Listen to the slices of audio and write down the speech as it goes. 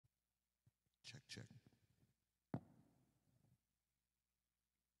Check, check.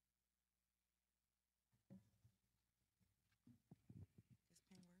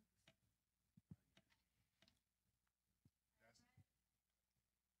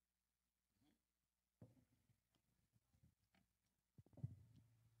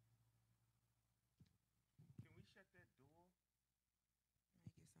 Can we shut that door?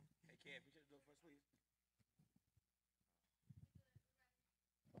 Hey, Kev, you shut the door first, please.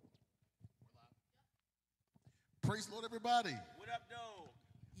 Praise the Lord, everybody. What up, dog?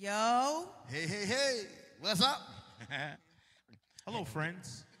 Yo. Hey, hey, hey. What's up? Hello,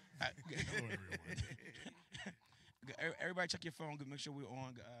 friends. Everybody check your phone. Make sure we're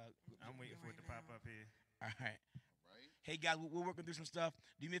on. I'm waiting for it to pop up here. All right. Hey, guys, we're working through some stuff.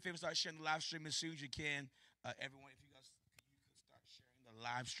 Do me a favor, start sharing the live stream as soon as you can. Everyone, if you guys could start sharing the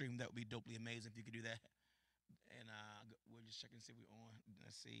live stream, that would be dopely amazing if you could do that. And we're just checking to see if we're on.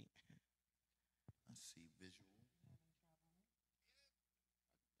 Let's see. Let's see, visual.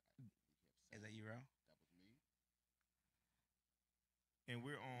 Is that you, Ro? That was me. And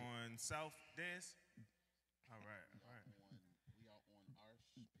we're on South Dance. All right, all right. We are on our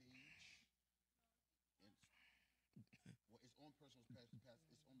page. Well, it's on personal page. It's on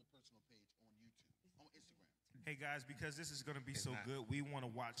the personal page on YouTube, on Instagram. Hey guys, because this is going to be It's so not. good, we want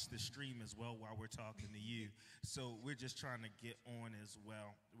to watch the stream as well while we're talking to you. So we're just trying to get on as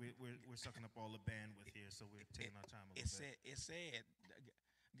well. We're sucking up all the bandwidth here, so we're taking our time a little bit. It said.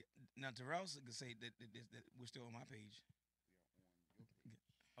 Now, Terrell could say that we're still on my page.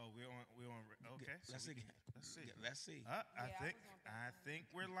 Oh, we're on. Okay, so Let's see. let's see. Let's see. I think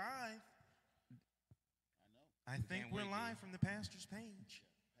we're live. I know. I think Can't we're wait, live dude. from the pastor's page.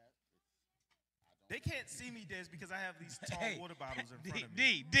 They can't see me, Des, because I have these tall Hey, water bottles in front of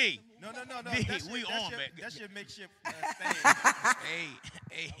me. D. No. D, we on, man. That's your makeshift stand.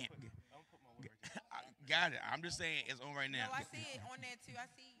 Hey. I'll put my water here. I got it. I'm just saying it's on right now. No, I see it on there too. I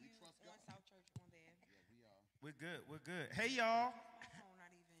see you on South Church on there. We're good. We're good. Hey, y'all. My phone not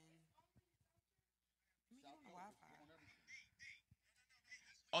even. Let me get on the Wi-Fi.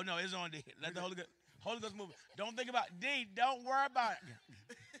 Oh no, it's on D. Let the Holy Ghost move. Don't think about D. Don't worry about it.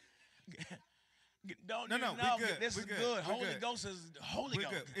 Don't No, we good. This We is good. good. We're Holy good. Ghost is Holy We're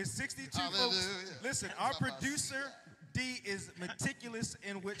Ghost. good. It's 62 Hallelujah. folks. Listen, our producer, D, is meticulous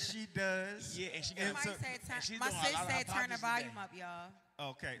in what she does. Yeah, and she got And My so- she's my doing a sis lot of said turn the podcasts volume today. up, y'all.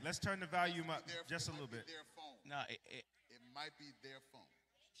 Okay, let's turn the volume up just a little bit. Their phone. No, It might be their phone.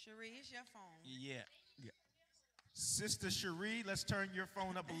 Cherie, it's your phone. yeah. Sister Cherie, let's turn your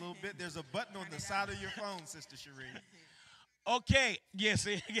phone up a little bit. There's a button on the side of your phone, Sister Cherie. Okay. Yes.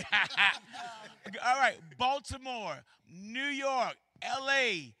 All right. Baltimore, New York,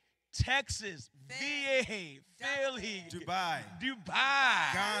 L.A., Texas, VA, Philly, Dubai,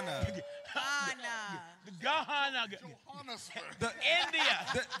 Ghana, Ghana. Johannesburg. India,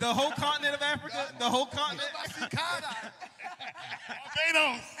 the whole continent of Africa, the whole continent. Barbados.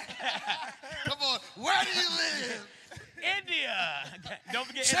 Come on. Where do you live? India. Don't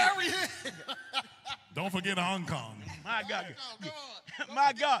forget Cherry Hill. Don't forget Hong Kong. My God. Come on.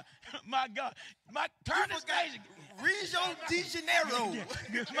 My God. My God. Turn this station. Rio de Janeiro.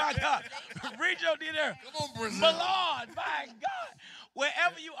 My God. Rio de Janeiro. Come on, Brazil. Milan. My God.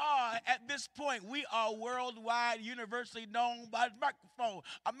 Wherever you are at this point, we are worldwide, universally known by the microphone.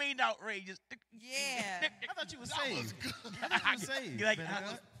 I mean, outrageous. Yeah. I thought you were saved. I thought you were saved. Like, man.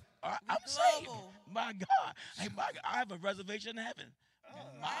 I'm saved. global. My God. Hey, my God. I have a reservation in heaven.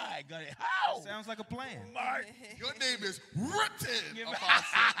 My God. How? Sounds like a plan. My, Your name is Written.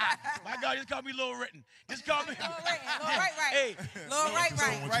 my God, just call me Lil Written. Just call me. Little right. Hey. Little right.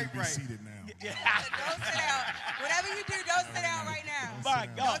 I want you to be Right. seated now. Don't sit down. Whatever you do, don't sit down right now. My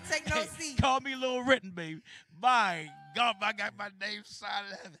God. Don't take no Hey, seat. Call me Lil Written, baby. My God, I got my name signed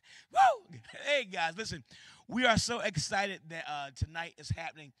in heaven. Woo! Hey, guys, listen. We are so excited that tonight is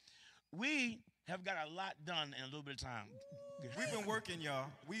happening. We have got a lot done in a little bit of time. We've been working, y'all.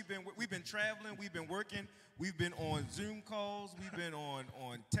 We've been traveling. We've been working. We've been on Zoom calls. We've been on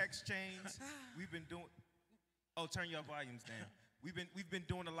text chains. We've been doing. Oh, turn your volumes down. We've been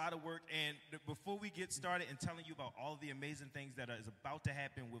doing a lot of work. And before we get started and telling you about all the amazing things that is about to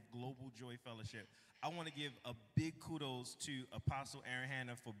happen with Global Joy Fellowship, I want to give a big kudos to Apostle Aaron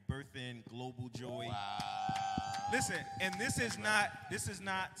Hanna for birthing Global Joy. Listen, and this is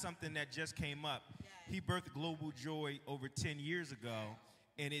not something that just came up. He birthed Global Joy over 10 years ago,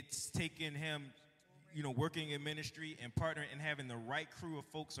 and it's taken him, working in ministry and partnering and having the right crew of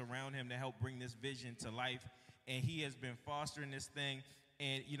folks around him to help bring this vision to life. And he has been fostering this thing.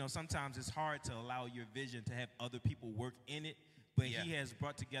 And, sometimes it's hard to allow your vision to have other people work in it. but Yeah. he has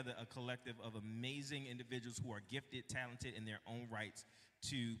brought together a collective of amazing individuals who are gifted, talented in their own rights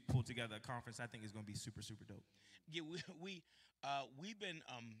to pull together a conference I think is going to be super, super dope. Yeah, we've been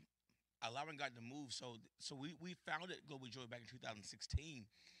allowing God to move. So we founded Global Joy back in 2016.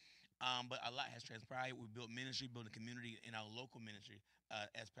 But a lot has transpired. We built ministry, built a community in our local ministry.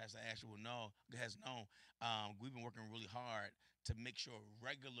 As Pastor Ashley has known, we've been working really hard to make sure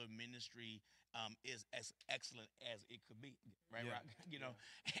regular ministry is as excellent as it could be. Right, Yeah. Rock? You know,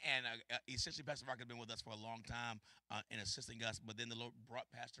 and essentially, Pastor Rock has been with us for a long time and assisting us. But then the Lord brought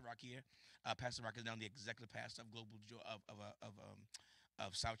Pastor Rock here. Pastor Rock is now the executive pastor of Global Joy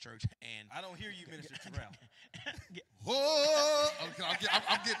of South Church, and I don't hear you, Minister Terrell. Whoa! Okay,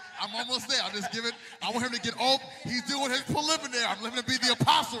 I'm almost there. I'll just give it. I want him to get open. He's doing his preliminary. I'm letting him be the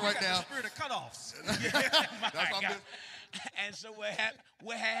apostle right The now. spirit of cutoffs. That's what I'm just. And so what had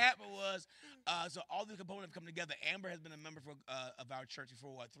happened was, so all these components come together. Amber has been a member of our church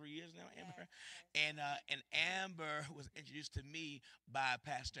for 3 years now, Amber, and Amber was introduced to me by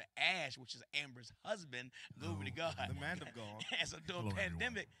Pastor Ash, which is Amber's husband. Glory to God, The man of God. And so during Hello,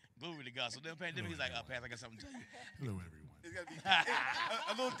 pandemic, glory to God. So during pandemic, he's like, "Oh, Pastor, I got something to tell you." Hello, everyone. It's got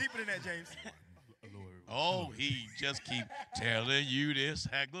to be a little deeper than that, James. Hello, everyone. Oh, he just keep telling you this.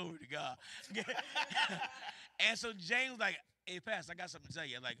 Glory to God. And so James was like, "Hey, Pastor, I got something to tell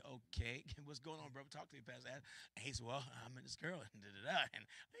you." I'm like, "Okay, what's going on, bro? Talk to me, Pastor." And he said, "Well, I'm in this girl." And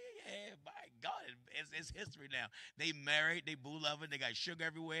yeah, by God, it's history now. They married, they boo loving, they got sugar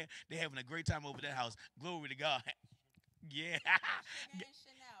everywhere. They having a great time over their house. Glory to God. Yeah. Sugar and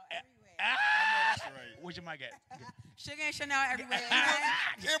Chanel everywhere. I know that's right. Where's your mic at? Sugar and Chanel everywhere.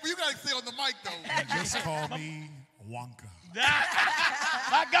 Amen. Amber, you gotta stay on the mic though. Just call me Wonka.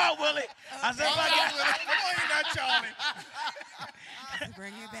 My God, Willie. I said, my God. Come on in there, Charlie. Let's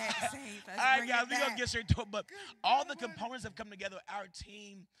bring it back, Saints. Let's All right, bring guys, it we're going back. to get straight to it. But all the components have come together. Our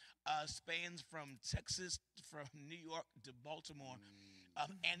team spans from Texas, from New York to Baltimore,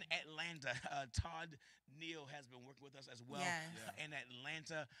 and Atlanta. Todd Neal has been working with us as well Yes. in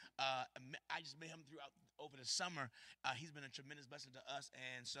Atlanta. I just met him over the summer. He's been a tremendous blessing to us.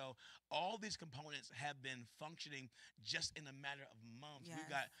 And so all these components have been functioning just in a matter of months. Yes. We've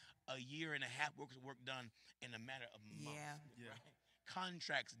got a year and a half worth of work done in a matter of months. Yeah. Right?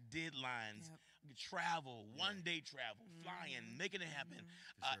 Contracts, deadlines, travel, one-day travel, flying, making it happen.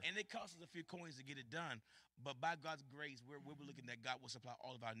 And it costs us a few coins to get it done. But by God's grace, we're looking that God will supply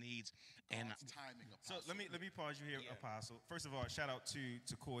all of our needs. And God's timing. So Apostle. let me pause you here, Yeah. Apostle. First of all, shout out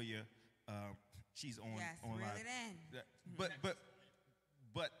to Koya. She's on Yes, on reel live. it in.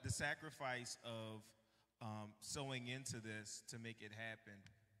 But the sacrifice of sowing into this to make it happen.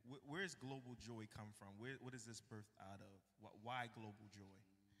 Where's Global Joy come from? What is this birthed out of? Why Global Joy?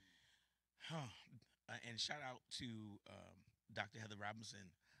 and shout out to Dr. Heather Robinson,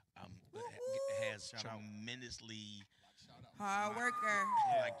 has Shout out. tremendously, Hard worker.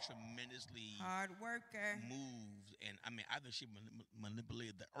 tremendously Hard worker. moved. And I mean, I think she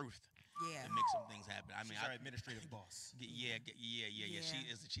manipulated the earth Yeah. to make some things happen. I mean, She's our administrative boss. Yeah. Yeah. She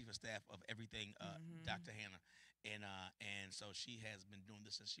is the chief of staff of everything, Dr. Hannah, and so she has been doing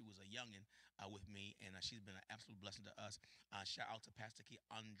this since she was a youngin with me, and she's been an absolute blessing to us. Shout out to Pastor Key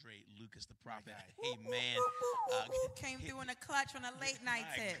Andre Lucas, the prophet. Hey man, Came through in a clutch on a late night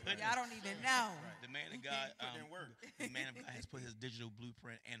My tip. goodness. Y'all don't even know. the man of God, Put in work. the man of God has put his digital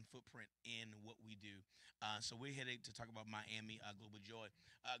blueprint and footprint in what we do. So we're headed to talk about Miami Global Joy.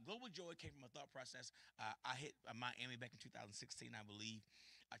 Global Joy came from a thought process. I hit Miami back in 2016, I believe.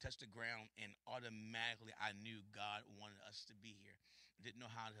 I touched the ground, and automatically I knew God wanted us to be here. Didn't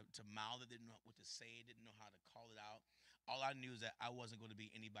know how to mouth it, didn't know what to say, didn't know how to call it out. All I knew is that I wasn't going to be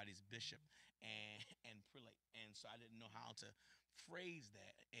anybody's bishop and prelate, and so I didn't know how to phrase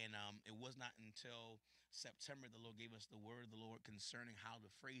that. And it was not until September the Lord gave us the word of the Lord concerning how to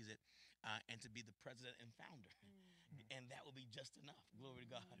phrase it, and to be the president and founder. And that will be just enough. Glory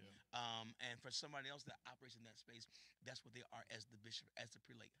to God. And for somebody else that operates in that space, that's what they are as the bishop, as the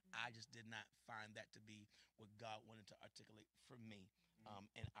prelate. I just did not find that to be what God wanted to articulate for me.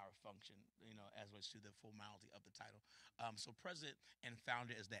 In our function, as well as to the formality of the title. So president and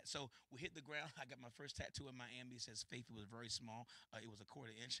founder is that. So we hit the ground. I got my first tattoo in Miami. It says faith. It was very small. It was a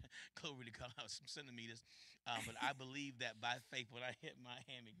quarter inch. Glory to God, some centimeters. But I believe that by faith, when I hit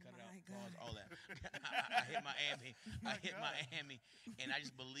Miami, cut it out, pause, all that. I hit Miami. And I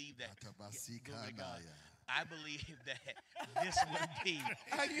just believe that. Glory to God. I believe that this would be.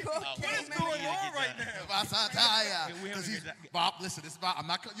 Are you a okay, way man? for me to get right done. now? Because he's Bob. Listen, this is my. I'm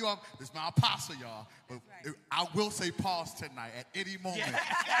not cutting you off. This is my apostle, y'all. But Right. I will say pause tonight at any moment.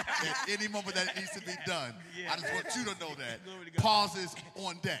 At any moment that it needs to be done. Yeah. I just want you to know that Glory to God. pause is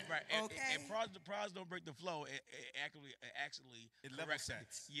on deck. Right. Okay. And pros don't break the flow. It actually It level corrects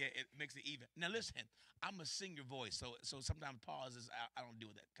sets. Yeah, it makes it even. Now listen, I'm a singer voice, so sometimes pauses I don't deal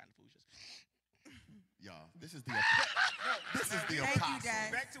with that kind of foolishness. Y'all, this is the Thank you, apostle. Dad.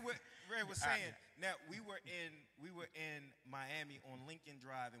 Back to what Ray was saying. Now we were in Miami on Lincoln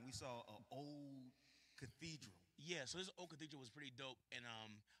Drive, and we saw an old cathedral. Yeah, so this old cathedral was pretty dope, and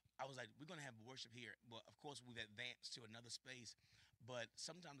I was like, we're gonna have worship here, but of course we've advanced to another space. But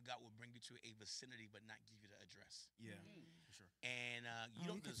sometimes God will bring you to a vicinity, but not give you the address. Yeah, for sure. And you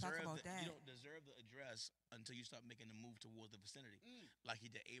Oh, don't we could talk deserve about that. you don't deserve the address until you start making the move towards the vicinity, like He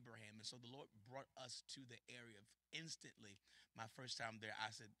did Abraham. And so the Lord brought us to the area instantly. My first time there,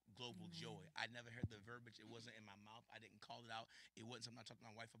 I said global joy. I never heard the verbiage. It wasn't in my mouth. I didn't call it out. It wasn't something I talked to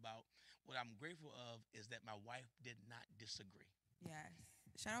my wife about. What I'm grateful of is that my wife did not disagree. Yes.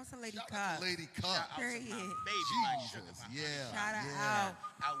 Shout out to Lady Shout Cup. out to Lady Cup. Shout out to my Period. baby, my sugar, Jesus, my honey. yeah. Shout her yeah. out.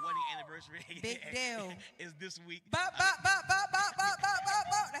 Our wedding anniversary Big deal. is this week. Bop, bop, bop, bop, bop, bop, bop, bop,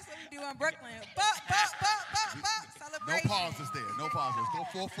 bop. That's what we do in Brooklyn. Bop, bop, bop, bop, bop. No Celebration. pauses there. No pauses. Go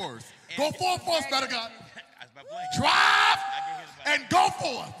forth first. And- Go forth first, better God. That's my plan. Drive I can hear the and go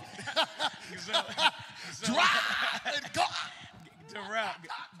forth. so, Drive and go. Darrell.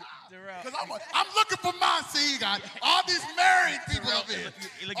 Because I'm looking for mine. See, you got all these married people up here.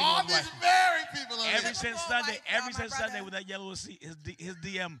 Look at All his these wife. married people up Every here. since Before Sunday, white, every my since brother. Sunday with that yellow seat, his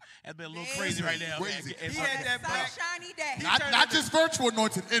DM has been a little Big. crazy right now. Crazy. And He so- had that black. Sunshiny day. Not just virtual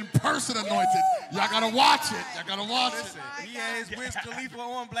anointed, in person anointed. Y'all gotta watch it. Y'all gotta watch it. Listen, My he had his Wiz Khalifa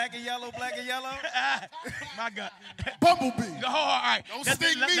on, black and yellow, black and yellow. My God. Bumblebee. Go, all right. Don't Let's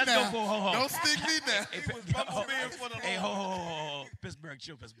sting me let's now. go for ho ho. Don't sting me now. Hey, He was bumblebeeing for the Hey, Lord. ho. Pittsburgh,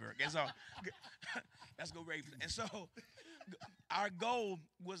 chill, Pittsburgh. And so, let's go Ravens. And so, our goal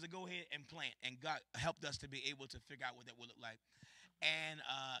was to go ahead and plant, and God helped us to be able to figure out what that would look like. And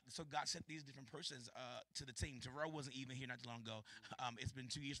so God sent these different persons to the team. Terrell wasn't even here not too long ago. It's been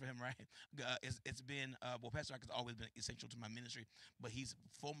 2 years for him, right? It's been, well, Pastor Rock has always been essential to my ministry, but he's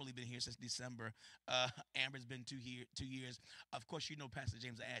formally been here since December. Amber's been 2 years. Of course, you know Pastor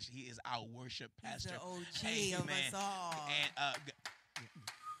James Ash. He is our worship He's pastor. the OG Hey, of man. us all.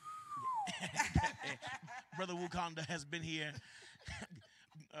 And Brother Wakanda has been here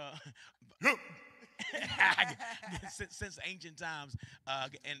since ancient times,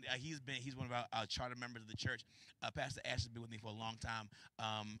 and he's one of our charter members of the church. Pastor Ash has been with me for a long time.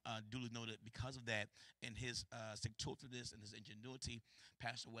 Duly noted because of that, and his stick-to-itiveness and his ingenuity.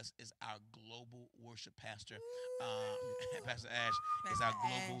 Pastor West is our global worship pastor. Pastor Ash is our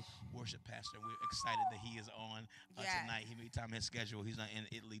Pastor global Ash. worship pastor. We're excited that he is on Yes. tonight. He made time in his schedule. He's not in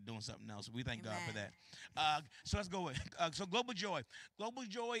Italy doing something else. We thank God for Amen. that. So let's go with so Global Joy. Global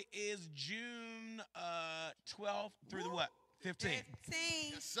Joy is June 12th through the what? 15th.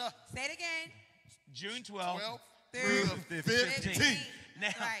 15. Yes, sir. Say it again. June 12th 12 Through through the 15th. Now,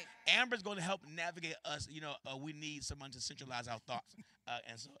 Right. Amber's going to help navigate us. You know, we need someone to centralize our thoughts,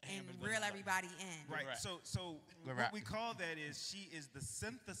 and so And Amber's gonna reel help. everybody in. Right. Right. So Right. what we call that is she is the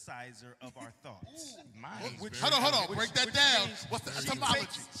synthesizer of our thoughts. Mine. Hold on. Break that Which down. means What's the she etymology?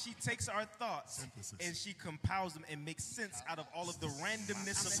 she takes our thoughts Synthesis. and she compiles them and makes sense out of all of the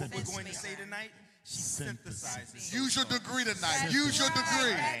randomness of what we're going to say tonight. She synthesizes. Use your degree tonight. That's Use your right,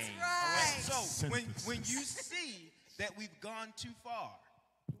 degree. That's right. So when Synthesis. you see that we've gone too far,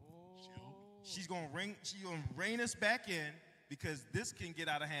 she's gonna rein us back in because this can get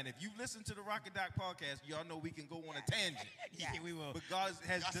out of hand. If you listen to the Rocket Doc podcast, y'all know we can go on a tangent. Yeah, we will. But God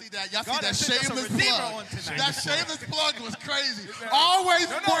has Y'all see that? Y'all see God that has sent us a shameless redeemer plug? on tonight. That shameless plug was crazy. Always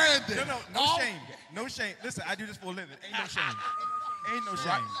branded. No shame. No shame. Listen, I do this for a living. Ain't no shame. Ain't no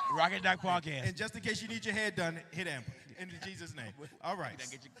shame. Rocket Doc Podcast. And just in case you need your hair done, hit Amber. In Jesus' name. All right.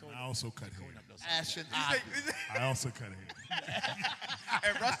 Get your coat I also cut hair. up those. Ash and Ivy. I also cut hair.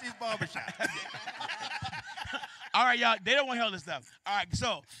 At Rusty's Barbershop. All right, y'all. They don't want to hear all this stuff. All right,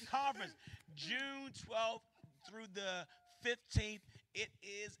 so conference June 12th through the 15th. It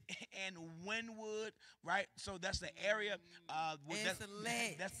is in Wynwood, right? So that's the area. It's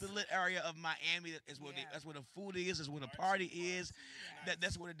lit. That's the lit area of Miami. That's where that's where the food is. That's where the party is.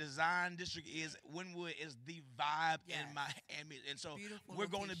 That's where the design district is. Wynwood is the vibe Yes. in Miami, and so Beautiful we're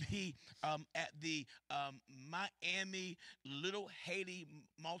going to location. be at the Miami Little Haiti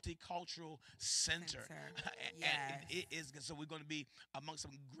Multicultural Center. Center. And Yes. it is so we're going to be amongst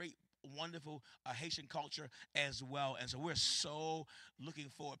some great wonderful Haitian culture as well. And so we're so looking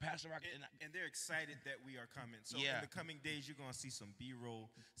forward. Pastor Rock And they're excited that we are coming. So Yeah. in the coming days, you're going to see some B-roll,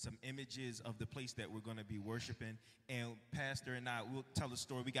 some images of the place that we're going to be worshiping. And Pastor and I will tell a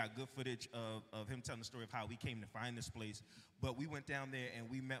story. We got good footage of him telling the story of how we came to find this place. But we went down there and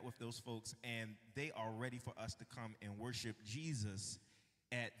we met with those folks, and they are ready for us to come and worship Jesus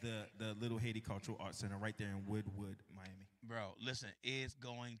at the Little Haiti Cultural Arts Center right there in Woodwood, Miami. Bro, listen, it's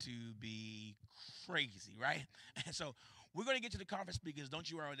going to be crazy, right? And so we're going to get to the conference speakers. Don't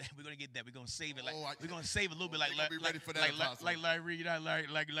you worry. We're going to get that. We're going to save it. We're going to save it a little bit. Like, be ready for that, Apostle. like Larry Reid.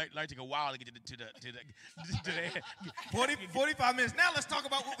 Like take a while to get to the 45 minutes. Now let's talk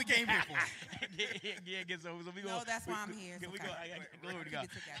about what we came here for. so we No, that's why I'm here. We It's go. okay. Glory to God.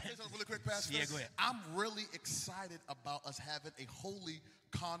 Keep it together. Say something really quick, Pastor. Yeah, go ahead. I'm really excited about us having a holy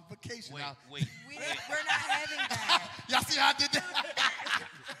convocation. Now, Wait. We're not having that. y'all see how I did that?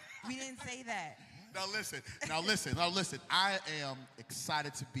 We didn't say that. Now listen. I am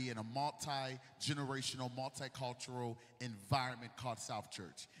excited to be in a multi-generational, multicultural environment called South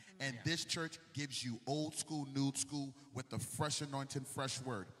Church. And this church gives you old school, new school with the fresh anointing, fresh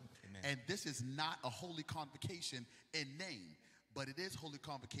word. Amen. And this is not a holy convocation in name, but it is holy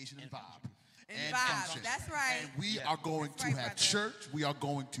convocation in vibe. In vibe, function. that's right. And we are going That's to right, have brother. church. We are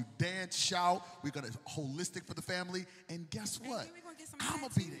going to dance, shout. We're going to holistic for the family. And guess what? we're gonna get some I'm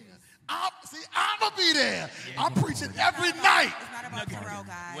going to be tattoos. there. I'm going to be there. I'm preaching every night. It's not about Terrell,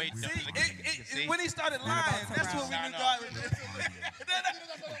 guys. Wait. No, See, when he started lying, that's what we knew God was.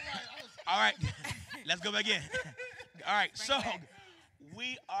 All right, let's go back in. All right, so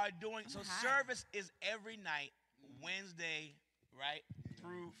we are doing, so service is every night, Wednesday, right,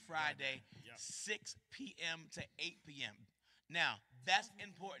 through Friday, 6 p.m. to 8 p.m. Now, that's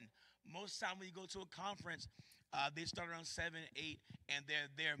important. Most time when you go to a conference, they start around 7, 8, and they're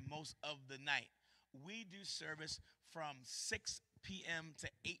there most of the night. We do service from 6 p.m. to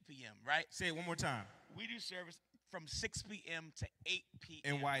 8 p.m., right? Say it one more time. We do service from 6 p.m. to 8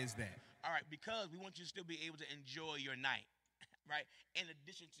 p.m. And why is that? All right, because we want you to still be able to enjoy your night, right? In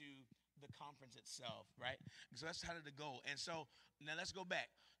addition to the conference itself, right? So that's kind of the goal. And so now let's go back.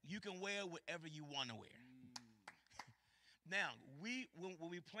 You can wear whatever you want to wear. Now, when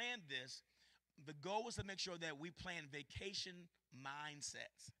we planned this, the goal was to make sure that we plan vacation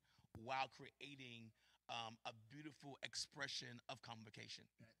mindsets while creating a beautiful expression of convocation.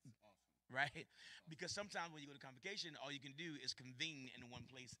 Right? Because sometimes when you go to convocation, all you can do is convene in one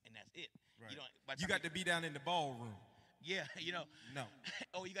place, and that's it. Right. By the You time got to be down in the ballroom. Yeah, No.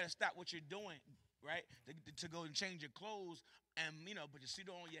 or you got to stop what you're doing, right? To go and change your clothes and, put your suit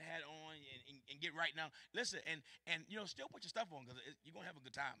on, your hat on, and get right now. Listen, and still put your stuff on because you're going to have a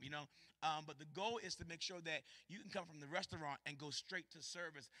good time, But the goal is to make sure that you can come from the restaurant and go straight to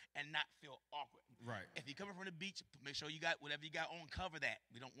service and not feel awkward. Right. If you're coming from the beach, make sure you got whatever you got on, cover that.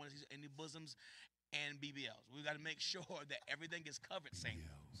 We don't want to see any bosoms and BBLs. We got to make sure that everything is covered, saint.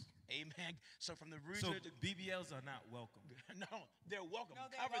 Amen. So from the roots So of BBLs are not welcome. no, they're welcome. No,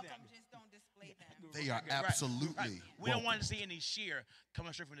 they're Cover welcome. them. Just don't display them. They are Right, absolutely right. We don't want to see any sheer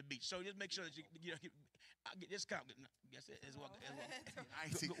coming straight from the beach. So just make sure that you just count. Yes, it is welcome. I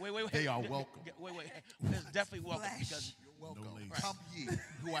see. Wait. They are welcome. Wait. It's definitely welcome Flesh. because You're welcome. No lace. Come ye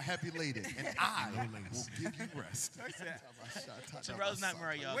who are heavy laden, and I No will lace. give you rest. Terrell's not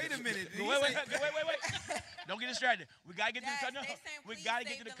Murray, y'all. Wait a minute. Wait. Don't get distracted. We gotta get to the no. They saying, We please gotta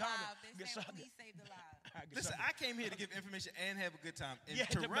save get to the the comment. live. They're saying, please save the live. Listen, I came here to give information and have a good time. And Yeah,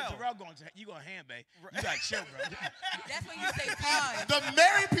 Terrell, Terrell you going ham, babe. You gotta chill, bro. That's when you say pause. The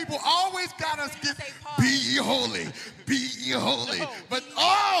married people always got us When you get say pause. be ye holy, be ye holy. No, But be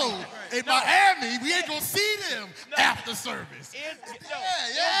ye in Miami, we ain't gonna see them after service.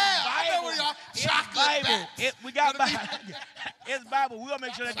 I know where y'all chocolate Bible. bats. We got Bible. It's Bible. We gonna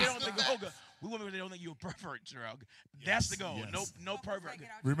make sure that they don't think we want to make sure they don't think you're a pervert, Terrell. That's the goal. yes. No pervert.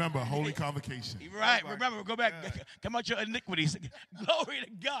 Remember, holy convocation. Right. Remember, go back. Come out your iniquities. Glory to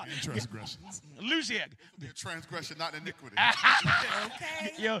God. Transgressions. Lucia. Transgression, not iniquity.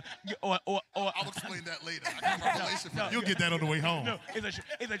 Okay. Or I'll explain that later. I got revelation for that. You'll get that on the way home. no, it's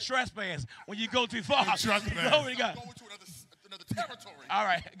a trespass when you go too far. Trespass. Glory to God. Going to another territory. All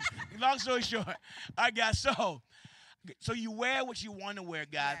right. Long story short, I got so you wear what you want to wear,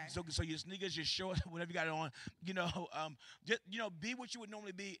 guys. Yeah. So your sneakers, your shorts, whatever you got on, just be what you would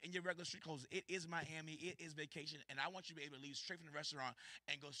normally be in your regular street clothes. It is Miami. It is vacation, and I want you to be able to leave straight from the restaurant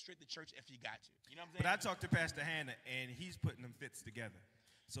and go straight to church if you got to. You know what I'm saying? but I talked to Pastor Hannah, and he's putting them fits together.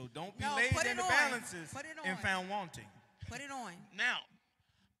 So don't be No, lazy put in it the on. balances Put it and on. found wanting. Put it on. Now,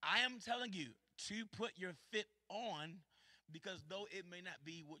 I am telling you to put your fit on because though it may not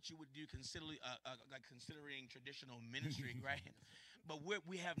be what you would do considering traditional ministry, right? But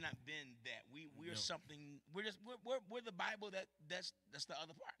we have not been that. We are something. We're the Bible that's the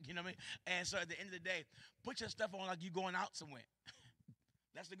other part. You know what I mean? And so at the end of the day, put your stuff on like you going out somewhere.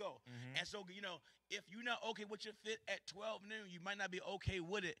 That's the goal. And so, if you're not okay with your fit at 12 noon, you might not be okay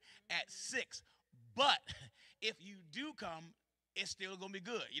with it at 6. But if you do come, it's still gonna be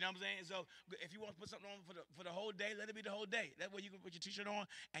good. You know what I'm saying? So if you want to put something on for the whole day, let it be the whole day. That way you can put your t-shirt on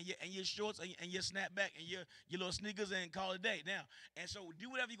and your shorts and your snapback and your little sneakers and call it a day. Now, and so do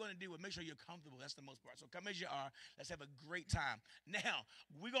whatever you're gonna do, but make sure you're comfortable. That's the most part. So come as you are. Let's have a great time. Now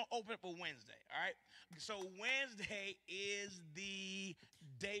we're gonna open up for Wednesday. All right. So Wednesday is the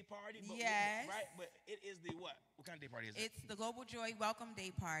day party. But Yes. Right. But it is the what? What kind of day party is it? It's the Global Joy Welcome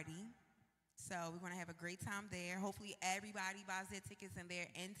Day Party. So we're going to have a great time there. Hopefully everybody buys their tickets and they're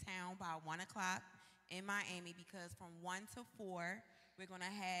in town by 1 o'clock in Miami, because from 1 to 4, we're going to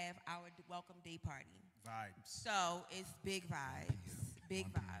have our welcome day party. Vibes. So it's big vibes. Big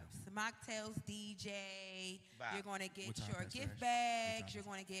vibes. Mocktails, DJ. Vibe. You're going to get What time, your Pastor gift Ash? bags. You're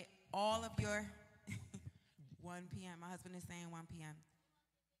going to get all of your 1 p.m. My husband is saying 1 p.m.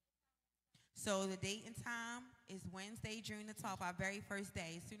 So the date and time is Wednesday, June the 12th, our very first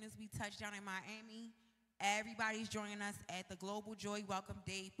day. As soon as we touch down in Miami, everybody's joining us at the Global Joy Welcome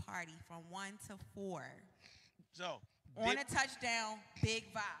Day Party from 1 to 4. So On a touchdown, big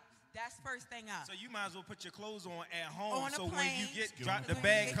vibes. That's first thing up. So you might as well put your clothes on at home. On a So when plane, you get Get drop on the the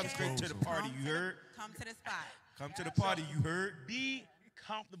bag, plane, come get straight there. to the party. Come You to the- heard? Come to the spot. Come to the party. You heard? be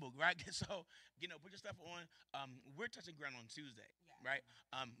comfortable, right? So, put your stuff on. We're touching ground on Tuesday, right?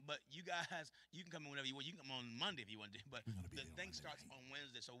 But you guys, you can come in whenever you want. You can come on Monday if you want to, but We're gonna be the there thing Monday starts night. on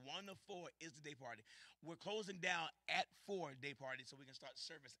Wednesday. So 1 to 4 is the day party. We're closing down at 4 day party, so we can start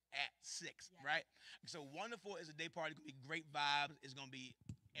service at 6, right? So 1 to 4 is a day party. It's gonna be great vibes. It's gonna be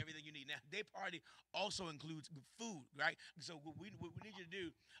everything you need. Now, day party also includes food, right? So what we need you to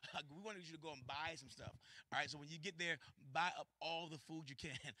do, we want you to go and buy some stuff. All right, so when you get there, buy up all the food you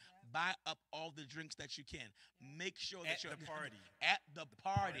can. Buy up all the drinks that you can. Make sure that At you're the party. At the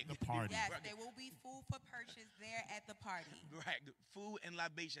party. The party. Yes, Right. there will be food for purchase there at the party. Right, food and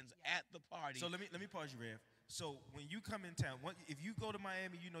libations at the party. So let me pause you, Rev. So when you come in town, if you go to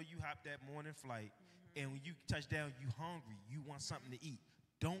Miami, you hop that morning flight, and when you touch down, you hungry, you want something to eat.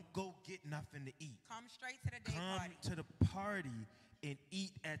 Don't go get nothing to eat. Come straight to the day Come party. to the party and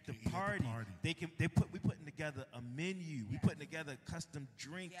eat at the Eat at the party. party. We putting together a menu. We putting together custom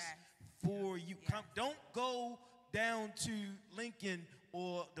drinks Yes. for you. Yes. Don't go down to Lincoln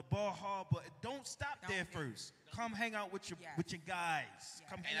or the Bar Harbor. Don't stop there Don't. first. Come hang out with your Yes. guys. Yes.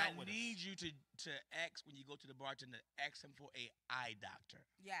 Come and hang I out with need us. you to ask when you go to the bartender, ask him for a eye doctor.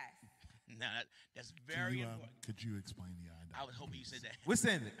 Yes. Now that's very important. Could you explain the eye? I was hoping you said that. What's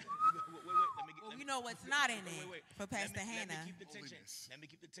in it? Wait, let me get. Well, let we me- know what's not in wait, it for Pastor let Hannah. me keep the tension. Holiness. Let me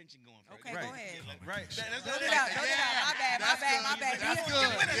keep the tension going. For Okay, you. go ahead. Right. That's Don't do that. Don't do that. My bad. My bad. That's Do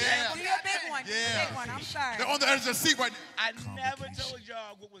good. Yeah. you a big one? Do you a big one. I'm sorry. They're on the edge of the seat right now. I never Convocation. told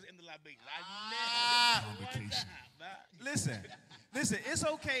y'all what was in the libation. I Ah. never. One Convocation. time. Listen. It's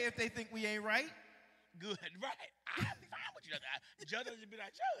okay if they think we ain't right. Good, right? I'm fine with you. Judge doesn't be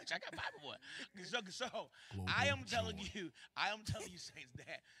like judge. I got Bible boy. So I am telling you, saints,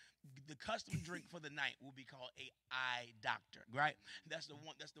 that the custom drink for the night will be called a eye doctor, right? That's the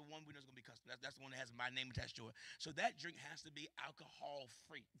one we know is gonna be custom. That's the one that has my name attached to it. So that drink has to be alcohol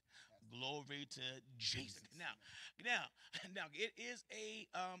free. Glory to Jesus. Now, it is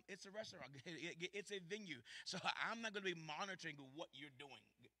it's a restaurant. It's a venue. So I'm not gonna be monitoring what you're doing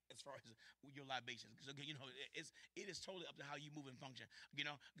as far as your libations. So it is totally up to how you move and function.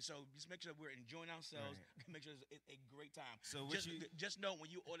 So just make sure we're enjoying ourselves. Make sure it's a great time. So just know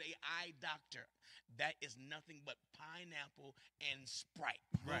when you order a eye doctor, that is nothing but pineapple and Sprite.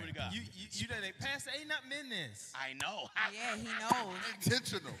 Glory to God. You know they passed. Ain't nothing in this. I know. Yeah, he knows.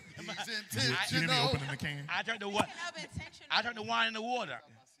 Intentional. He's You didn't intentional. open the can. I turned the what? Speaking of intentional. I turned the wine in the water.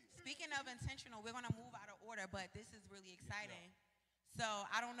 Speaking of intentional, we're going to move out of order, but this is really exciting. So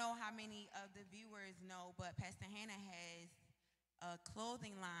I don't know how many of the viewers know, but Pastor Hannah has a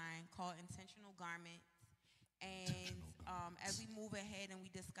clothing line called Intentional Garments. And as we move ahead and we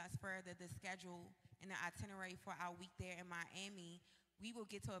discuss further the schedule and the itinerary for our week there in Miami, we will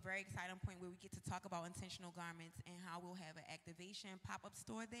get to a very exciting point where we get to talk about Intentional Garments and how we'll have an activation pop-up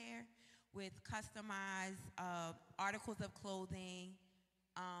store there with customized articles of clothing.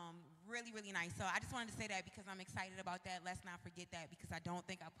 Really, really nice. So I just wanted to say that because I'm excited about that. Let's not forget that because I don't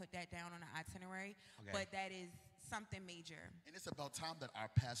think I put that down on the itinerary. Okay. But that is something major. And it's about time that our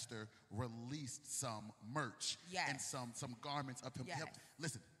pastor released some merch Yes. and some garments of him. Yes.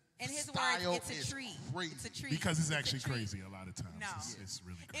 Listen, In his style words, it's a is treat. crazy. It's a treat. Because it's a actually treat. crazy a lot of times. No. It's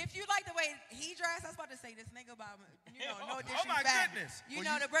really crazy. If you like the way he dressed, I was about to say this nigga about, no Oh, disrespect. my goodness. You Well,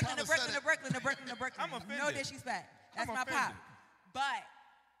 know, you the Brooklyn, kinda the Brooklyn, said the Brooklyn, the Brooklyn, the Brooklyn. I'm offended. No disrespect. That's I'm my pop. offended. But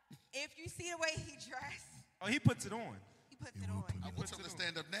if you see the way he dressed, Oh, he puts it on. he puts He it will on. put it I on. want him to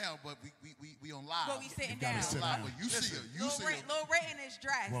stand up now, but we on live. But we sitting gotta down. sit live. down. Well, you see it. You see it. Lil Ray in his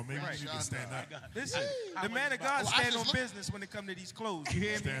dress. Well, maybe Right. you can stand up. Listen, the man of God Well, I stand just on look- business when it comes to these clothes. You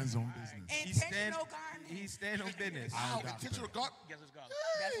hear me? Stands on business. He stand, Intentional garment. he stand on business. Wow, adopt intentional that. guard. Guess what's called?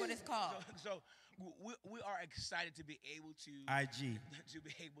 That's what it's called. So we are excited to be able to IG. to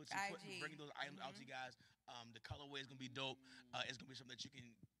be able to IG. bring those items out to you guys. The colorway is gonna be dope. It's gonna be something that you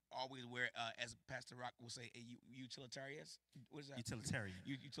can always wear, as Pastor Rock will say, a utilitarian. What is that? Utilitarian.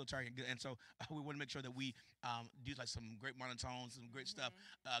 Utilitarian. And so we want to make sure that we do like some great monotones, some great stuff.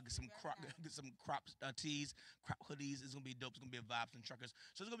 Get some crop tees, crop hoodies. It's gonna be dope. It's gonna be a vibes and truckers.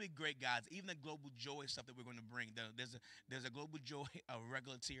 So it's gonna be great, guys. Even the Global Joy stuff that we're gonna bring. There's a Global Joy, a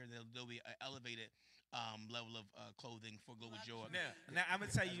regular tier. There'll be an elevated level of clothing for Global Joy. Now I'm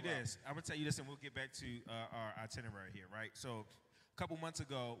gonna tell you this. I'm gonna tell you this, and we'll get back to our itinerary here, right? So, a couple months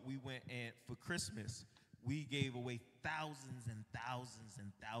ago, we went and for Christmas, we gave away thousands and thousands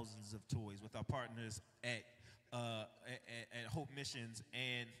and thousands of toys with our partners at Hope Missions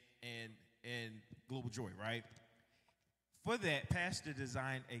and Global Joy, right? For that, Pastor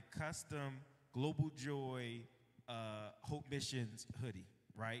designed a custom Global Joy Hope Missions hoodie,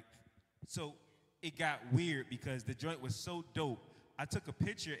 right? So it got weird because the joint was so dope. I took a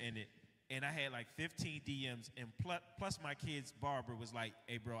picture in it, and I had like 15 DMs, and plus my kid's barber was like,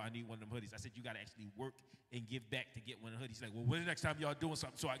 "Hey, bro, I need one of them hoodies." I said, "You got to actually work and give back to get one of the hoodies." He's like, "Well, when's the next time y'all doing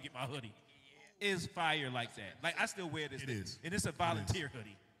something so I get my hoodie?" It's fire like that. Like, I still wear this It thing. is. And it's a volunteer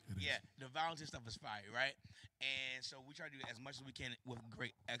hoodie. It is. Yeah, the volunteer stuff is fire, right? And so we try to do as much as we can with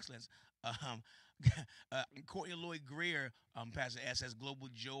great excellence. Courtney Lloyd Greer, Pastor S, has Global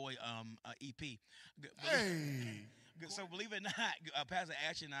Joy EP. Hey. So believe it or not, Pastor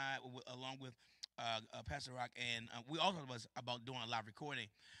Ash and I, along with Pastor Rock, and we also was about doing a live recording.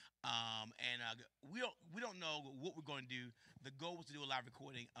 We don't know what we're going to do. The goal was to do a live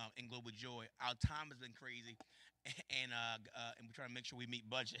recording in Global Joy. Our time has been crazy, and we're trying to make sure we meet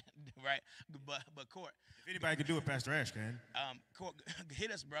budget, right? But Court, If anybody can do it, Pastor Ash can. Court, hit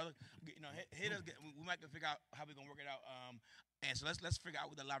us, brother. Hit us. We might figure out how we're gonna work it out. And so let's figure out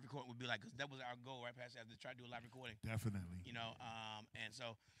what the live recording would be like, because that was our goal, right, Pastor? To try to do a live recording. Definitely. And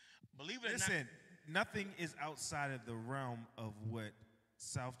so believe it or Listen, nothing is outside of the realm of what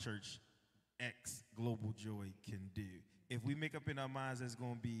South Church X Global Joy can do. If we make up in our minds there's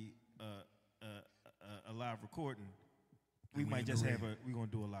going to be a live recording, we And we might in just the have red. we're going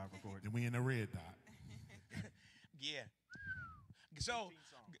to do a live recording. Then we in the red dot. yeah. So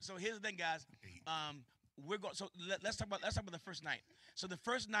here's the thing, guys. We're going. So let's talk about the first night. So the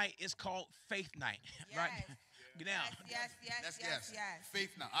first night is called Faith Night, right? Yes. Now, Yes. Faith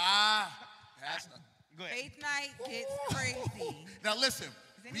now. That's not. go ahead. Faith night gets crazy. Now listen.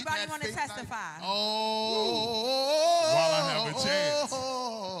 Does we've anybody had want to faith night. testify? Oh. While I have a chance.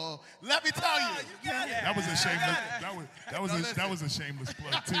 Let me tell you. That was a shameless. That was a shameless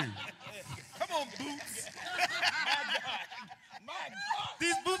plug too. Come on, boots. My God.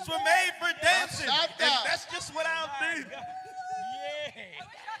 These boots were made for dancing. Shut And up. that's just what I'll do.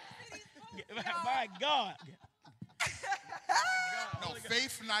 Yeah. My God. No,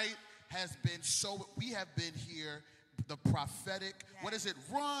 Faith Night has been so. We have been here. The prophetic. What is it?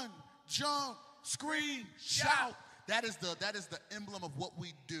 Run, jump, scream, shout. That is the emblem of what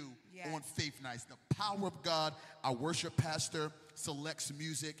we do on Faith Nights. The power of God. Our worship pastor selects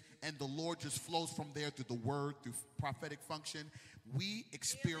music, and the Lord just flows from there through the word, through prophetic function. We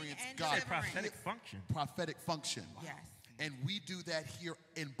experience and God. deliverance. Prophetic function. Prophetic function. Yes. And we do that here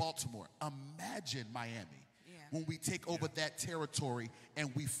in Baltimore. Imagine Miami. Yeah. When we take over that territory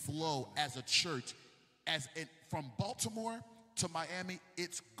and we flow as a church, from Baltimore to Miami,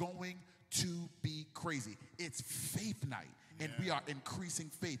 it's going to be crazy. It's Faith Night, and we are increasing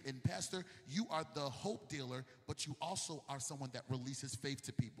faith. And Pastor, you are the hope dealer, but you also are someone that releases faith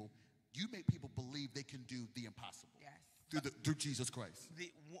to people. You make people believe they can do the impossible. Yes. Through Jesus Christ.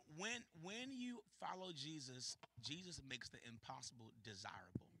 When you follow Jesus, Jesus makes the impossible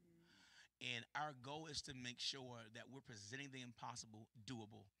desirable. And our goal is to make sure that we're presenting the impossible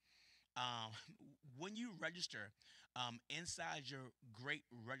doable. When you register, inside your great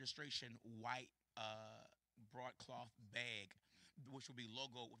registration white broadcloth bag, which will be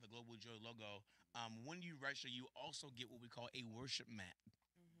logo with the Global Joy logo. When you register, you also get what we call a worship mat.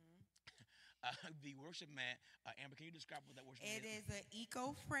 The worship mat, Amber, can you describe what that worship mat is? It is an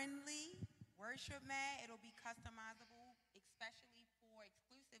eco-friendly worship mat. It'll be customizable,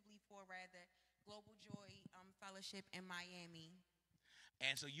 exclusively for Global Joy Fellowship in Miami.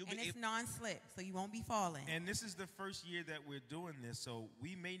 And so you'll And be it's non-slip, so you won't be falling. And this is the first year that we're doing this, so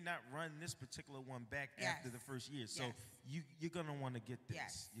we may not run this particular one back after the first year. So you're going to want to get this.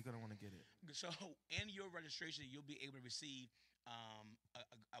 Yes. You're going to want to get it. So in your registration, you'll be able to receive,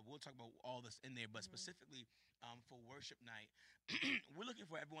 I will talk about all this in there, but specifically for worship night, we're looking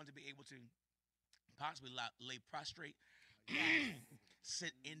for everyone to be able to possibly lay prostrate,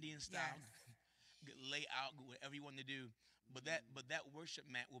 sit Indian style, lay out, whatever you want to do. But that worship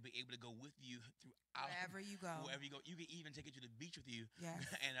mat will be able to go with you throughout. Wherever you go. Wherever you go. You can even take it to the beach with you. Yes.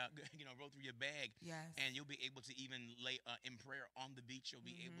 And roll through your bag. Yes. And you'll be able to even lay in prayer on the beach. You'll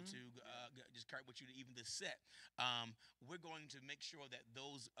be able to just carry with you to even to set. We're going to make sure that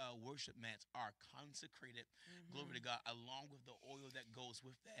those worship mats are consecrated. Glory to God, along with the oil that goes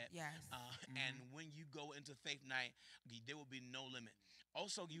with that. Yes. And when you go into faith night, there will be no limit.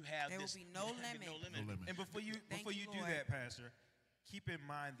 Also, you have There this. will be no limit. No limit. And before you Thank do you, Lord. that, Pastor, keep in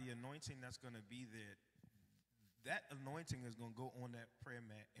mind the anointing that's going to be there. That anointing is going to go on that prayer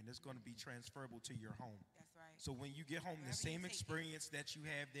mat, and it's going to be transferable to your home. That's right. So when you get home, the Wherever you same take it. experience that you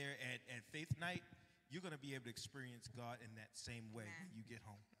have there at Faith Night, you're going to be able to experience God in that same way Amen. when you get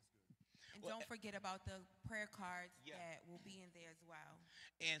home. And Well, don't forget about the prayer cards Yeah. that will be in there as well.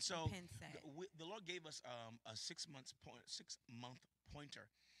 And so Pin set. the Lord gave us a 6 month pointer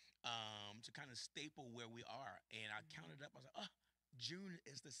to kind of staple where we are. And I counted up. I was like, June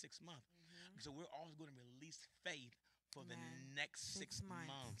is the 6th month. So we're always going to release faith for the Amen. next 6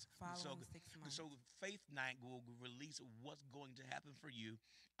 months. Following 6 months. So Faith Night will release what's going to happen for you,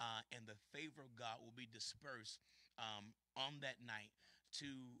 and the favor of God will be dispersed on that night to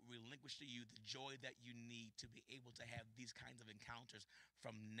relinquish to you the joy that you need to be able to have these kinds of encounters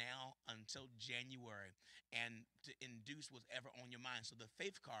from now until January, and to induce whatever on your mind. So the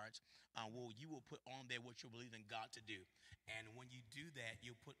faith cards, you will put on there what you believe in God to do. And when you do that,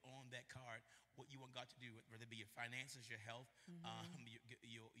 you'll put on that card what you want God to do, whether it be your finances, your health,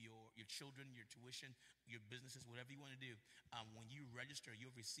 your children, your tuition, your businesses, whatever you want to do. When you register,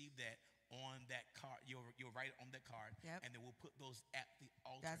 you'll receive that on that card. You'll write it on that card, Yep. and then we'll put those at the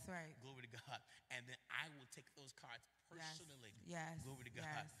altar. That's right. Glory to God. And then I will take those cards personally. Yes. Glory to God.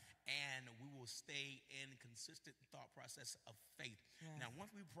 Yes. And we will stay in consistent thought process of faith. Yes. Now, once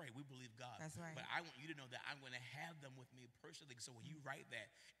we pray, we believe God. That's right. But I want you to know that I'm going to have them with me personally. So when you write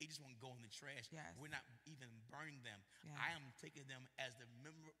that, it just won't go in the trash. Yes. We're not even burning them. Yes. I am taking them as the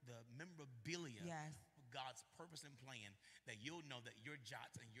memorabilia Yes. of God's purpose and plan, that you'll know that your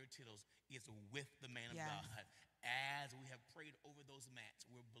jots and your tittles is with the man of Yes. God. As we have prayed over those mats,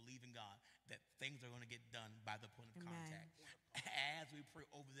 we're believing God that things are going to get done by the point of Amen. contact. As we pray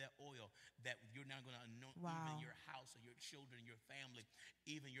over that oil, that you're now going to anoint Wow. even your house or your children, your family,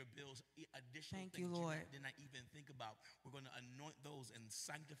 even your bills, additional Thank you, things Lord. did not even think about. We're going to anoint those and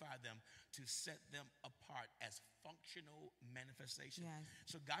sanctify them to set them apart as functional manifestation. Yes.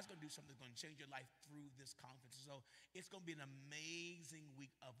 So God's going to do something that's going to change your life through this conference. So it's going to be an amazing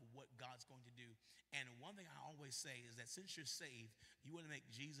week of what God's going to do. And one thing I always say is that since you're saved, you want to make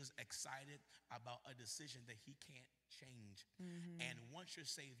Jesus excited about a decision that he can't change. And once you're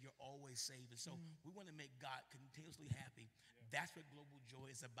saved, you're always saved. And so we want to make God continuously happy. That's what Global Joy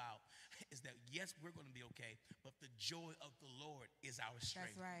is about, is that, yes, we're going to be okay, but the joy of the Lord is our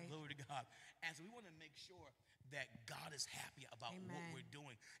strength. That's right. Glory to God. And so we want to make sure that God is happy about what Amen. we're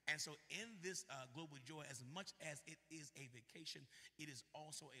doing. And so in this Global Joy, as much as it is a vacation, it is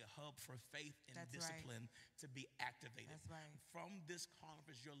also a hub for faith and That's discipline to be activated. That's right. From this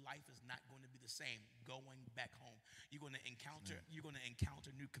conference, your life is not going to be the same going back home. You're going to encounter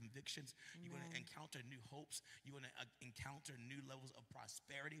new convictions. You're going to Amen. encounter new hopes. You're going to encounter new levels of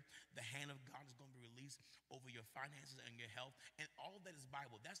prosperity. The hand of God is going to be released over your finances and your health. And all of that is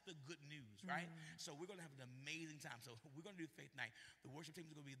Bible. That's the good news, right? So we're going to have an amazing time. So we're going to do Faith Night. The worship team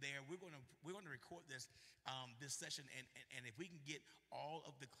is going to be there. We're going to record this session, and if we can get all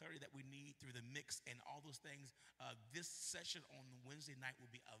of the clarity that we need through the mix and all those things, this session on Wednesday night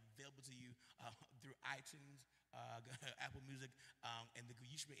will be available to you through iTunes, Apple Music, and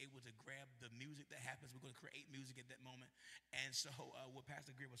you should be able to grab the music that happens. We're going to create music at that moment. And so what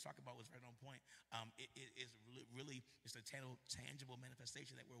Pastor Greer was talking about was right on point. It is really just a tangible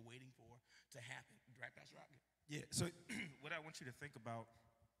manifestation that we're waiting for to happen. Right, Pastor Rock? Yeah, so what I want you to think about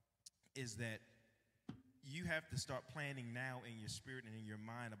is that you have to start planning now in your spirit and in your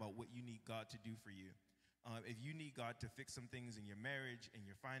mind about what you need God to do for you. If you need God to fix some things in your marriage, in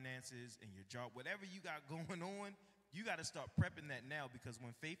your finances, in your job, whatever you got going on, you got to start prepping that now, because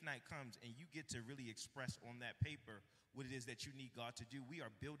when Faith Night comes and you get to really express on that paper what it is that you need God to do, we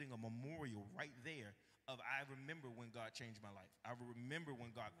are building a memorial right there of, I remember when God changed my life. I remember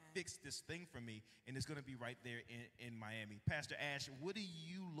when God fixed this thing for me, and it's going to be right there in Miami. Pastor Ash, what are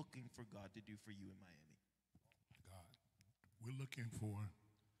you looking for God to do for you in Miami? God, we're looking for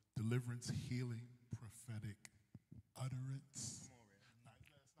deliverance, healing, prophetic utterance. That's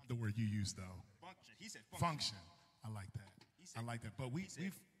not the word you used, though. Function. He said function. I like that. Said, I like that. But we've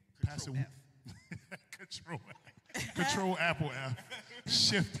Pastor Control Apple F.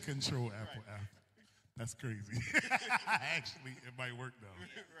 Shift Control Apple F. That's crazy. Actually, it might work though.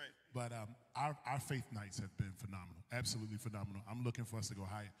 Right. But our faith nights have been phenomenal. Absolutely phenomenal. I'm looking for us to go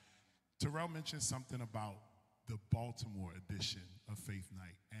higher. Terrell mentioned something about the Baltimore edition of Faith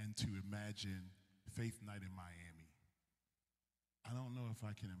Night and to imagine Faith Night in Miami. I don't know if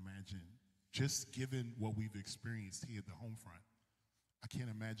I can imagine, just given what we've experienced here at the home front, I can't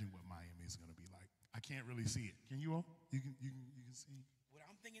imagine what Miami is going to be like. I can't really see it. Can you all? You can see? What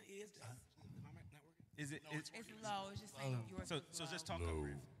I'm thinking is, am I not working? Is it? It's low. It's just saying yours So is low. just talk over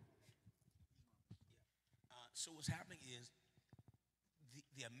it. So what's happening is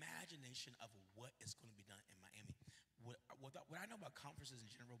the imagination of what is going to be done in Miami. What I know about conferences in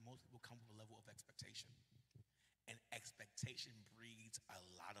general, most people come with a level of expectation. And expectation breeds a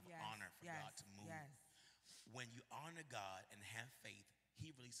lot of honor for God to move. Yes. When you honor God and have faith,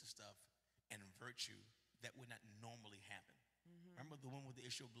 he releases stuff and virtue that would not normally happen. Remember the woman with the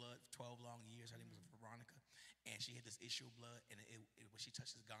issue of blood, 12 long years, her name was Veronica, and she had this issue of blood, and when she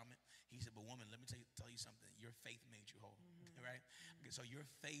touched his garment, he said, but woman, let me tell you something, your faith made you whole, right? Okay, so your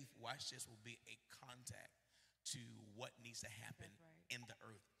faith, watch this, will be a contact to what needs to happen in the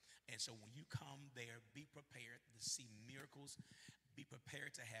earth. And so when you come there, be prepared to see miracles. Be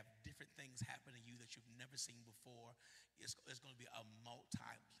prepared to have different things happen to you that you've never seen before. It's going to be a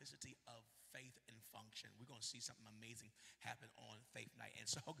multiplicity of faith and function. We're going to see something amazing happen on Faith Night. And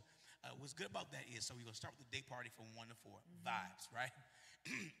so what's good about that is, so we're going to start with the day party from 1 to 4. Vibes, right?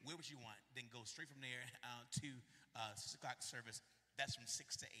 Where would you want? Then go straight from there to 6 o'clock service. That's from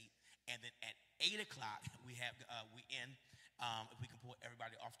 6 to 8. And then at 8 o'clock, we end. If we can pull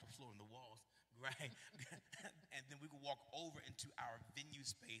everybody off the floor and the walls, right? And then we can walk over into our venue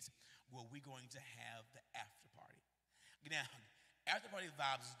space where we're going to have the after party. Now, after party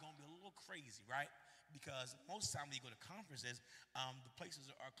vibes is going to be a little crazy, right? Because most of the time when you go to conferences, the places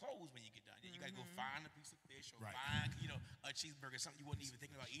are closed when you get done. You got to go find a piece of fish or find, a cheeseburger, something you wasn't even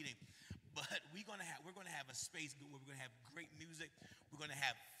thinking about eating. But we're going to have a space where we're going to have great music. We're going to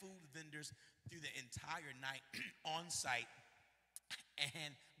have food vendors through the entire night on site.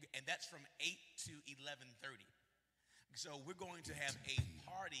 And that's from 8 to 11:30. So we're going to have a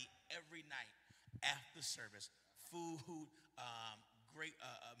party every night after service. Food, great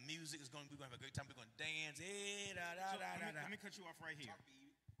music is going. We're going to have a great time. We're going to dance. Let me cut you off right here.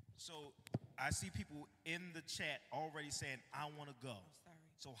 So I see people in the chat already saying, "I want to go."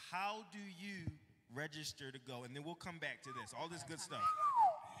 So how do you register to go? And then we'll come back to this. All this good stuff.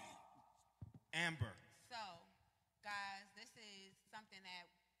 Amber. So, guys, this is something that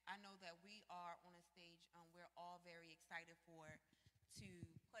I know that we are on a stage. We're all very excited to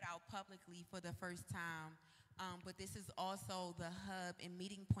put out publicly for the first time. But this is also the hub and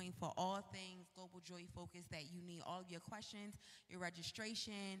meeting point for all things Global Joy Focus that you need. All of your questions, your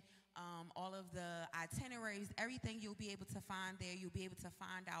registration, all of the itineraries, everything you'll be able to find there. You'll be able to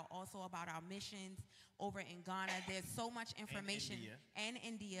find out also about our missions over in Ghana. There's so much information. And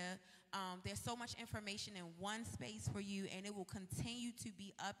India. There's so much information in one space for you, and it will continue to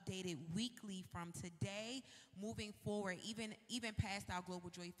be updated weekly from today moving forward, even past our Global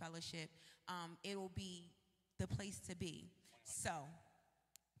Joy Fellowship. It will be the place to be. So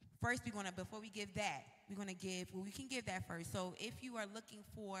first before we give that, we can give that first. So if you are looking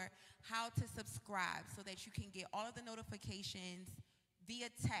for how to subscribe so that you can get all of the notifications via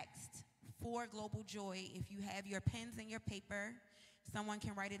text for Global Joy, if you have your pens and your paper, someone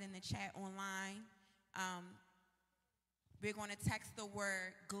can write it in the chat online. We're going to text the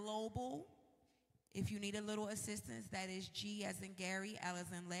word global. If you need a little assistance, that is G as in Gary, L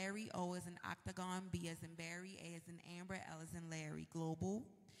as in Larry, O as in Octagon, B as in Barry, A as in Amber, L as in Larry, global.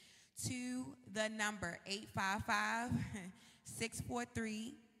 To the number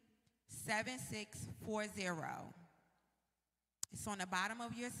 855-643-7640. It's on the bottom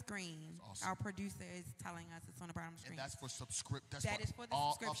of your screen. Awesome. Our producer is telling us it's on the bottom of the screen. And that's for That is for the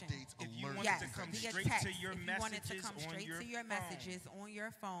all subscription. updates, If you alerts. want Yes, it to come via straight text. to your If you want it to messages come on straight your to your phone. messages on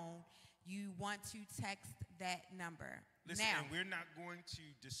your phone, you want to text that number. Listen, now, and we're not going to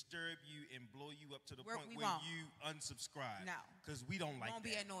disturb you and blow you up to the point We where won't. you unsubscribe. No. Because we don't like won't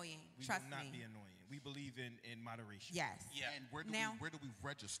that. be annoying. We Trust will not me. be annoying. We believe in moderation. Yes. Yeah. And where do we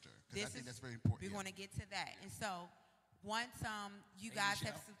register? Because I think that's very important. We're going to get to that. And so, once you guys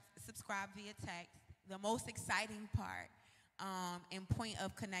have subscribed via text, the most exciting part and point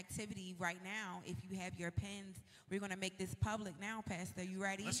of connectivity right now, if you have your pins, we're going to make this public now, Pastor. You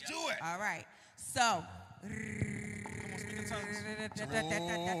ready? Let's do it. All right. So, Come on, speak in tongues.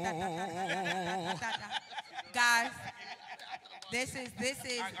 guys, this is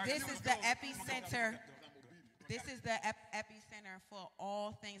the epicenter. This is the epicenter for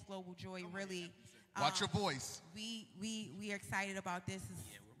all things Global Joy. Really, Watch your voice. we are excited about this.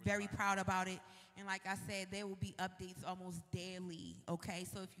 Very proud about it. And like I said, there will be updates almost daily, okay?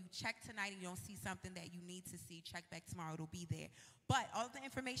 So if you check tonight and you don't see something that you need to see, check back tomorrow. It'll be there. But all the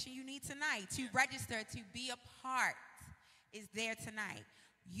information you need tonight to register, to be a part, is there tonight.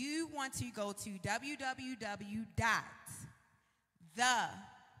 You want to go to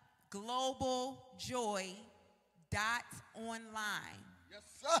www.theglobaljoy.online. Yes,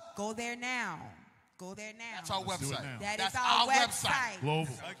 sir. Go there now. Go there now. That's our Let's do it website. now. That's That's our our website. Global.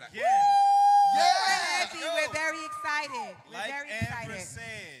 Again, We're happy. We're very excited. We're like very Amber excited.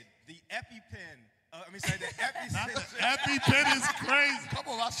 said, the EpiPen. The Not the epicenter. EpiPen is crazy. Come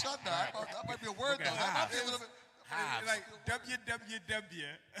on, I shut that. That might be a word, though. That might be a little bit. Like www.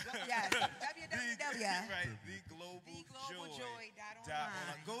 Yes. www. Right,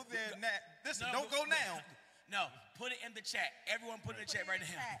 theglobaljoy.online. Go there now. Listen, don't go now. No, put it in the chat. Everyone put it in the chat right now.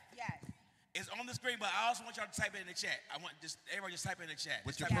 Yes. It's on the screen, but I also want y'all to type it in the chat. Everybody just type it in the chat.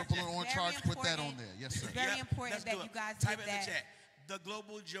 With Just your type it in purple the and chat. orange Very charge, put that on important. there. Yes, sir. It's very Yep, important let's that do it. you guys type get it in the that. chat.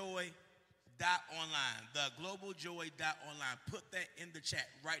 Theglobaljoy.online. Theglobaljoy.online. Put that in the chat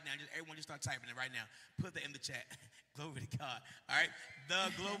right now. Everyone just start typing it right now. Put that in the chat. Glory to God. All right.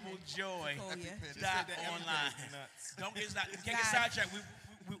 Theglobaljoy.online. Don't get sidetracked. We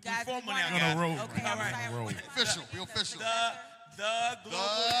Guys, formal we now, wanna- guys. road. Okay, All I'm right. sorry. Official. We official.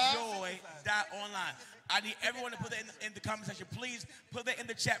 Theglobaljoy.online. I need everyone to put that in the comment section. Please put that in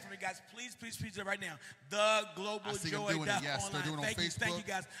the chat for me, guys. Please do it right now. Theglobaljoy.online. Yes, they're doing it on Thank Facebook. you,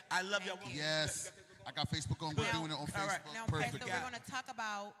 guys. I love y'all. Yes. I got Facebook on. We're doing it on All right. Facebook. Now, Perfect. Pastor, we're going to talk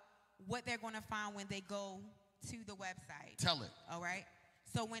about what they're going to find when they go to the website. Tell it. All right?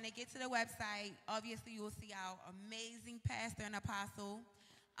 So when they get to the website, obviously you'll see our amazing pastor and apostle.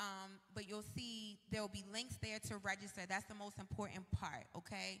 But you'll see there will be links there to register. That's the most important part,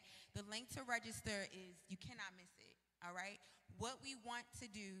 okay? The link to register is, you cannot miss it, all right? What we want to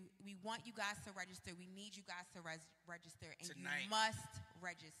do, we want you guys to register. We need you guys to register, and Tonight. you must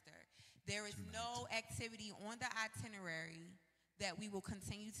register. There is no activity on the itinerary that we will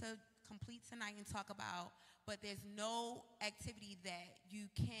continue to complete tonight and talk about, but there's no activity that you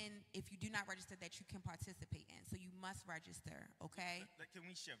can, if you do not register, that you can participate in. So you must register, okay? Can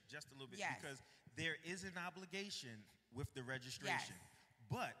we shift just a little bit? Yes. Because there is an obligation with the registration. Yes.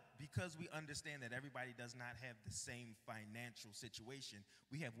 But because we understand that everybody does not have the same financial situation,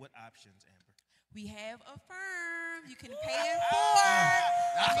 we have what options, Amber? We have Affirm. You can pay in full.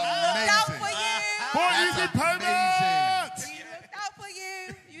 That's We looked out amazing. for you. Boy, you That's can pay amazing. that. We looked out for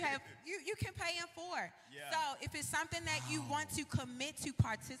you. You can pay in full. Yeah. So if it's something that you want to commit to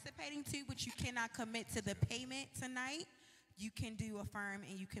participating to, but you cannot commit to the payment tonight, you can do Affirm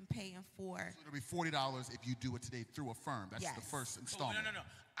and you can pay in full. It'll be $40 if you do it today through Affirm. That's Yes. the first Oh, installment. no.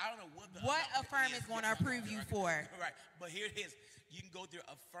 I don't know what What Affirm is going to approve you for. Right, but here it is. You can go through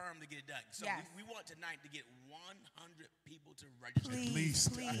Affirm to get it done. So Yes. we want tonight to get 100 people to register. Please, At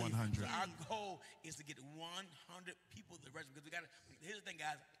least please, 100. Our goal is to get 100 people to register because we got to. Here's the thing,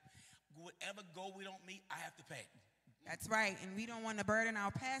 guys. Whatever goal we don't meet, I have to pay. That's right. And we don't want to burden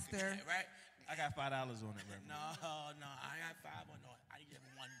our pastor. Right? I got $5 on it, Reverend. No, I got 5 on no. I need to have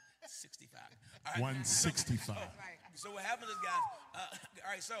 165. All right. 165. Right. So what happens is, guys. All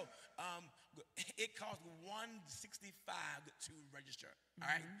right. So it costs 165 to register. All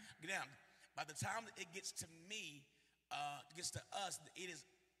right. Now, by the time it gets to me, gets to us, it is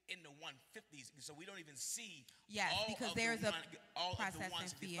in the 150s. So we don't even see. Yes, all because of the there's a all of the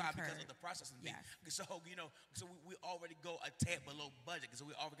processing fee 165 because incurred. of the processing fee. Yes. So so we already go a tad below budget. So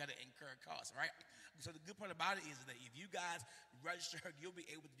we already got to incur costs, right? So the good part about it is that if you guys register, you'll be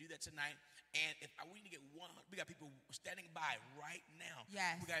able to do that tonight. And if we need to get 100, we got people standing by right now. Yes.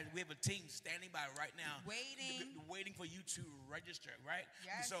 Yes. We have a team standing by right now, Waiting for you to register, right?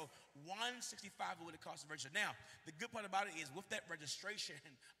 Yes. So $165 is what it costs to register. Now, the good part about it is with that registration,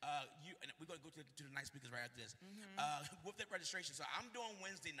 and we're going to go to the night speakers right after this. With that registration, so I'm doing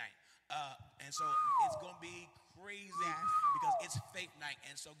Wednesday night, and so it's going to be crazy because it's faith night,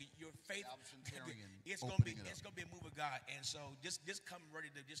 and so your faith, it's going to be a move of God, and so just come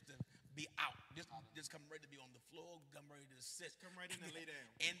ready to be out, just come ready to be on the floor, come ready to sit, Come right in and lay down.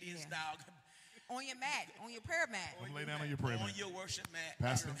 Indian style. on your mat, on your prayer mat. Lay down on your prayer mat. On your worship mat.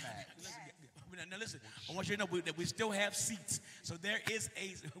 Pastor. Now listen, I want you to know that we still have seats. So there is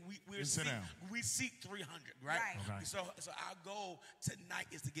we seat 300, right? Okay. So our goal tonight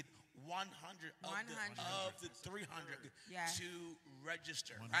is to get 100 of the 300 to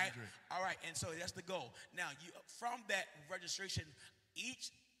register, 100. right? All right, and so that's the goal. Now, from that registration, each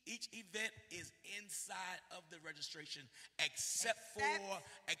event is inside of the registration except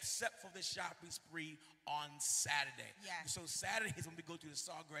for the shopping spree on Saturday. Yes. So Saturday is when we go to the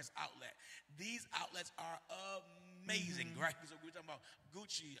Sawgrass outlet. These outlets are amazing, right? So we're talking about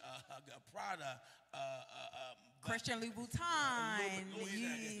Gucci, Prada, Christian Louboutin,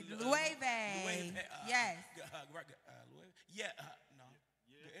 Louis Vuitton. Yes.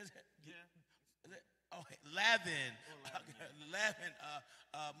 Oh, Lavin,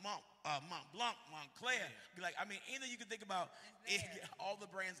 Mont Blanc, Montclair. Like, I mean, anything you can think about, all the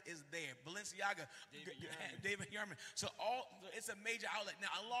brands is there. Balenciaga, David Yurman. So it's a major outlet. Now,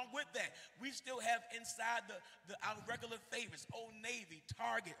 along with that, we still have inside our regular favorites, Old Navy,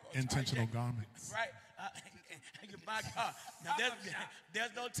 Target. Intentional garments. Right? My God. Now,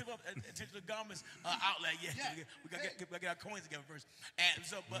 there's no intentional garments outlet yet. We got to get our coins together first. And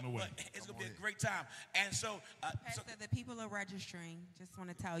so, but it's going to be a great time. And so, Pastor, the people are registering. Just want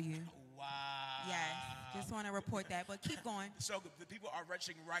to tell you. Wow. Yes. Just want to report that. But keep going. So the people are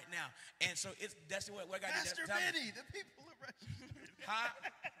registering right now. And so that's what I got to do. Pastor Benny, the people are registering. Huh?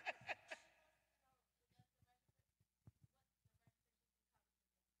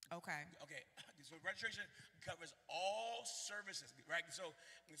 Okay. So registration covers all services, right? So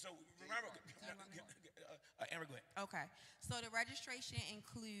remember, Amber, go ahead. Okay. So the registration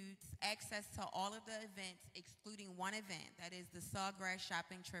includes access to all of the events, excluding one event, that is the Sawgrass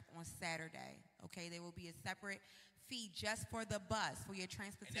shopping trip on Saturday. Okay. There will be a separate fee just for the bus, for your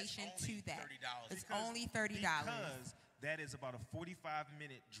transportation to that. $30. It's only $30. Because that is about a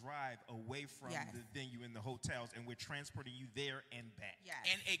 45-minute drive away from the venue in the hotels, and we're transporting you there and back. Yes.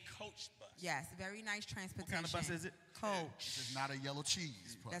 And a coach bus. Yes, very nice transportation. What kind of bus is it? Coach. This is not a yellow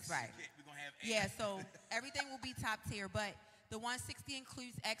cheese bus. That's right. We're going to have So everything will be top tier, but the 160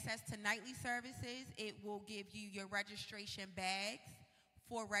 includes access to nightly services. It will give you your registration bags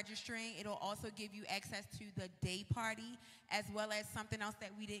for registering. It'll also give you access to the day party, as well as something else that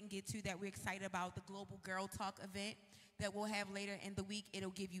we didn't get to that we're excited about, the Global Girl Talk event that we'll have later in the week.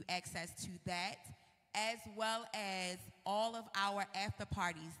 It'll give you access to that, as well as all of our after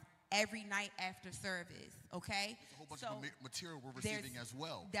parties every night after service, okay? A whole bunch of material we're receiving as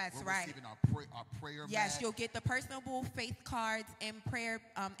well. That's we're right. Receiving our prayer Yes, mat. you'll get the personable faith cards and prayer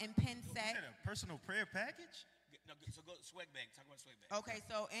and pen set. Is that a personal prayer package? No, so go swag bag. Talk about swag bag. Okay,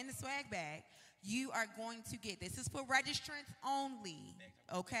 so in the swag bag, you are going to get, this is for registrants only,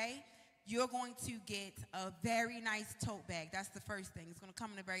 okay? You're going to get a very nice tote bag. That's the first thing. It's going to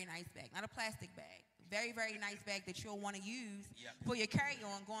come in a very nice bag, not a plastic bag. Very, very nice bag that you'll want to use for your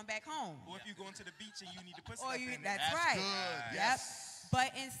carry-on going back home. Or if you're going to the beach and you need to put stuff in it. That's right. Good. Yep. Yes.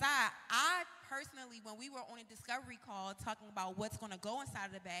 But inside, I personally, when we were on a discovery call talking about what's going to go inside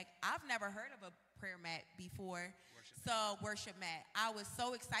of the bag, I've never heard of a prayer mat before. Worship mat. I was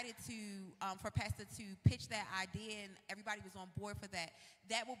so excited for Pastor to pitch that idea, and everybody was on board for that.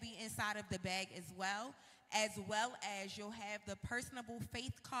 That will be inside of the bag as well as you'll have the personable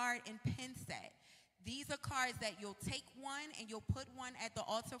faith card and pen set. These are cards that you'll take one and you'll put one at the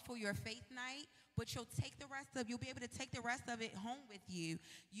altar for your faith night, but you'll be able to take the rest of it home with you.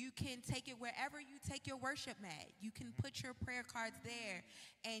 You can take it wherever you take your worship mat. You can put your prayer cards there,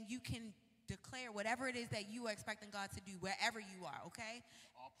 and you can declare whatever it is that you are expecting God to do wherever you are, okay?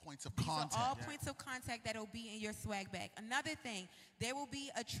 All points of These contact. are all points of contact that will be in your swag bag. Another thing, there will be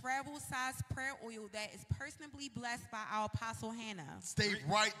a travel-sized prayer oil that is personally blessed by our Apostle Hannah. Stay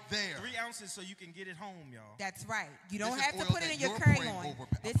right there. 3 ounces so you can get it home, y'all. That's right. You don't This is have to oil put it that in your you're carry-on. praying over,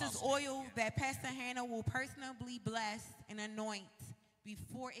 This is Apostle. oil that Pastor Hannah will personally bless and anoint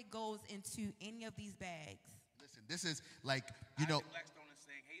before it goes into any of these bags. Listen, this is like, you know. Isaac Blackstone is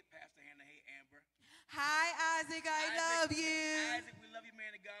saying, hey, Pastor Hannah, hey, Amber. Hi, Isaac. I love you. Isaac, we love you,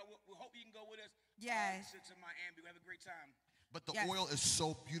 man of God. We hope you can go with us Yes. to Miami. We have a great time. But the Yes. oil is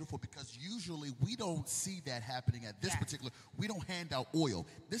so beautiful because usually we don't see that happening at this Yes. particular. We don't hand out oil.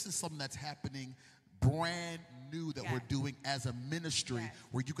 This is something that's happening brand new that we're Yes. doing as a ministry Yes.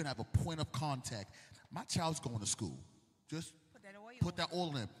 where you can have a point of contact. My child's going to school. Just Put that oil. put that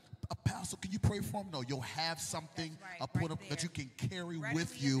oil in. Apostle, can you pray for him? No, you'll have something, That's right, a point right of, that there. you can carry Readily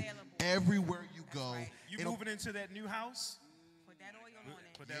with you available. everywhere you That's go. right. You It'll- moving into that new house? Put that oil on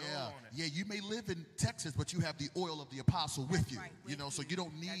it. Put that yeah, oil on it. yeah. You may live in Texas, but you have the oil of the apostle with That's you. right, You with know, so you. you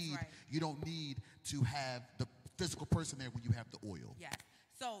don't That's need right. you don't need to have the physical person there when you have the oil. Yes.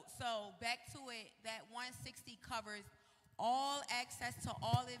 So back to it. That 160 covers all access to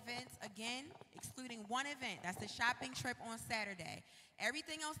all events. Again, excluding one event. That's the shopping trip on Saturday.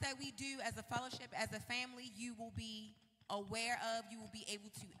 Everything else that we do as a fellowship, as a family, you will be aware of. You will be able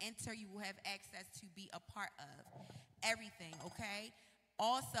to enter. You will have access to be a part of everything. Okay.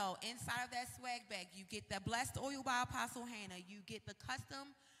 Also, inside of that swag bag, you get the Blessed Oil by Apostle Hannah. You get the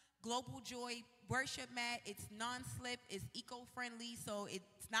custom Global Joy worship mat. It's non-slip. It's eco-friendly, so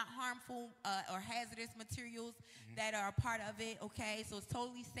it's not harmful or hazardous materials that are a part of it, okay? So it's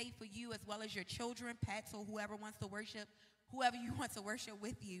totally safe for you as well as your children, pets, or whoever wants to worship, whoever you want to worship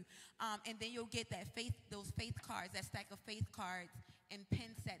with you. And then you'll get those faith cards, that stack of faith cards and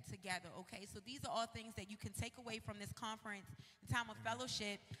pin set together, okay? So these are all things that you can take away from this conference, the time of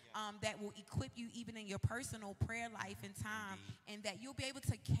fellowship, that will equip you even in your personal prayer life and time, and that you'll be able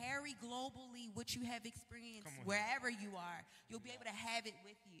to carry globally what you have experienced wherever you are. You'll be able to have it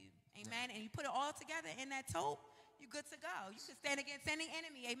with you, amen? And you put it all together in that tote, you're good to go. You can stand against any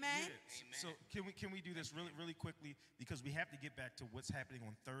enemy, amen? So can we do this really quickly, because we have to get back to what's happening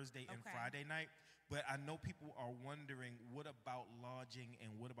on Thursday and Okay. Friday night. But I know people are wondering, what about lodging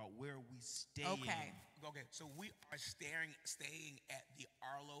and what about where are we staying? Okay, so we are staying at the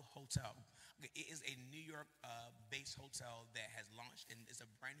Arlo Hotel. Okay, it is a New York-based hotel that has launched, and it's a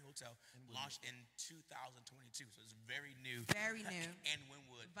brand new hotel, launched in 2022, so it's very new. Very new. And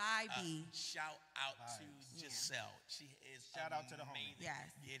Wynwood. Vibey. Shout out to Giselle. She is Shout out to the homie. amazing.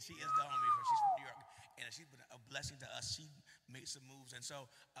 Yes. Yeah, she is the homie. She's from New York, and she's been a blessing to us. She made some moves, and so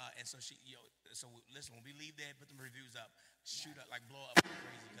she, so listen, when we leave there, put them reviews up, shoot up, like blow up like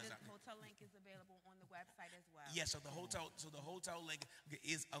crazy. The hotel link is available on the website as well. Yeah, so the hotel link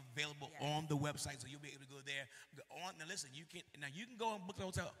is available Yes. on the website, so you'll be able to go there. Now listen, you can go and book the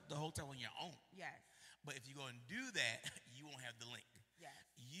hotel on your own. Yes. But if you go and do that, you won't have the link. Yes.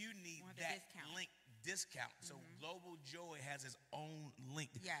 You need Want the that discount. link discount. So Global Joy has its own link.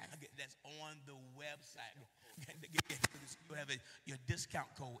 Yes. That's on the website. You have your discount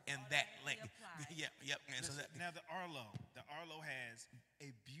code in that link. apply. Yep. And so that, Now the Arlo has a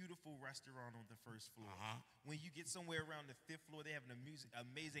beautiful restaurant on the first floor. When you get somewhere around the 5th floor, they have an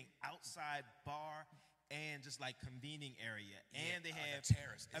amazing outside bar and just like convening area. And they have the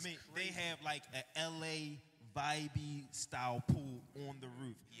terrace. It's they crazy. have like a LA vibey style pool on the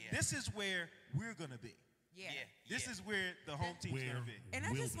roof. Yeah. This is where we're gonna be. Yeah. This is where the home team's Where gonna be. And I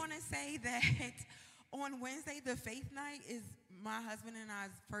will just be. want to say that on Wednesday, the faith night is my husband and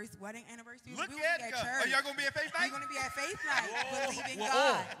I's first wedding anniversary. Look We'll be at God. church. Are y'all gonna be at faith night? We're going to be at faith night, believing with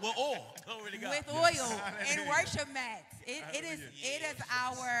God. oil. Glory to God. With oil and worship mats. It is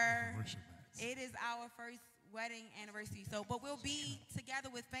our Worship mats. it is our first wedding anniversary. So, but we'll be together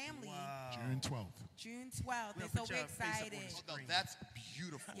with family June 12th. June 12th, We'll and so put we're y'all face up on excited. the Oh, no, that's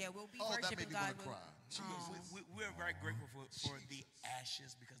beautiful. Yeah, we'll be that worshiping made me God wanna with- cry. We're very grateful for the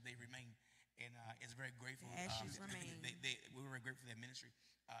ashes because they remain, and it's very grateful. The ashes remain. We're very grateful for their ministry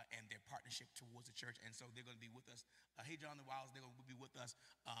and their partnership towards the church, and so they're going to be with us. Hey, John the Wilds, they're going to be with us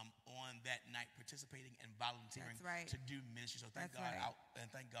on that night, participating and volunteering That's right. to do ministry. So thank That's God right. and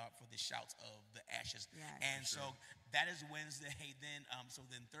thank God for the shouts of the ashes. Yes. And so that is Wednesday. Then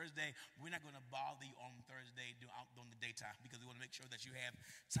Thursday, we're not going to bother you on Thursday during the daytime because we want to make sure that you have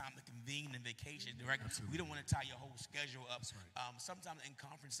time to convene and vacation. Right? We don't want to tie your whole schedule up. Sometimes in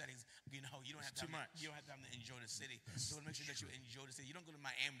conference settings, you don't have too time. much. You don't have time to enjoy the city. So we want to make sure that you enjoy the city. You don't go to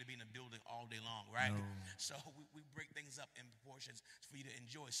Miami to be in a building all day long, right? No. So we break things up in proportions for you to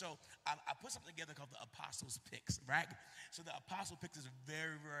enjoy. So I put something together called the Apostles Picks, right? So the Apostle Picks is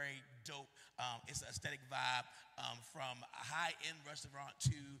very, very dope. It's an aesthetic vibe from a high-end restaurant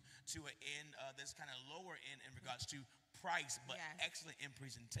to an end that's kind of lower end in regards to price, but Yes. excellent in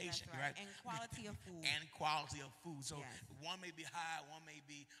presentation, That's right. right? And quality of food. And quality of food. So Yes. one may be high, one may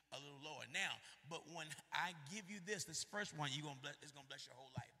be a little lower. Now, but when I give you this first one, it's gonna bless your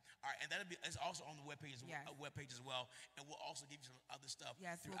whole life. All right, and it's also on the webpage Yes. webpage as well, and we'll also give you some other stuff.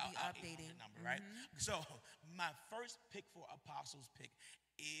 Yes, we'll throughout be our updating. 800 number, right? So my first pick for Apostles pick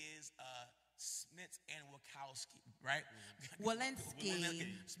is Smith and Wachowski, right? Walensky.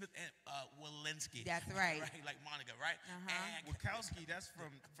 Smith and Walensky. That's right. Right, like Monica, right? And Wachowski, that's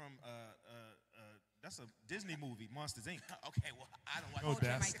from that's a Disney movie, Monsters Inc. Okay, well, I don't watch. Go Hold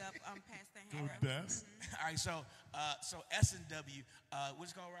your Des. mic up, Pastor Go Hannah. Des. All right, so S&W,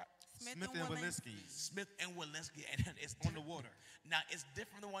 what's it called, Rob? Smith and Walensky. Smith and Walensky, and it's On the water. Now it's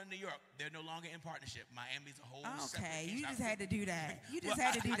different than one in New York. They're no longer in partnership. Miami's a whole. separate Okay, you entity. just had to do that. You just Well,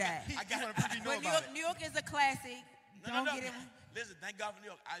 had to do that. I got it. But New York is a classic. No. Don't get it. Listen, thank God for New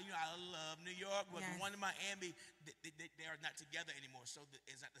York. I love New York, but Yes. the one in Miami, they are not together anymore. So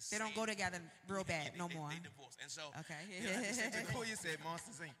it's not the They same. don't go together real bad no more. They divorced, and so Okay. Sequoia said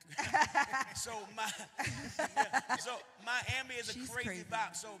Monsters Inc. so Miami is a She's crazy crazy.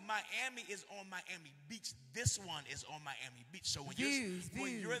 vibe. So Miami is on Miami Beach. This one is on Miami Beach. So when Views.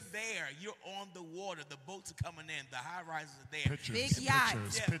 you're there, you're on the water. The boats are coming in. The high rises are there. Pictures. Big yacht.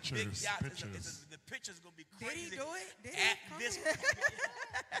 Pictures. Yeah, Pictures. big yacht. Pictures. The picture's gonna be Did crazy. he do it? Did he? At Come this, here.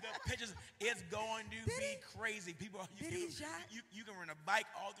 the pictures is going to Did be he? crazy. People, Did he shot? you can rent a bike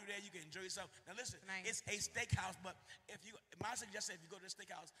all through there. You can enjoy yourself. Now listen, Nice. it's a steakhouse, but my suggestion, if you go to the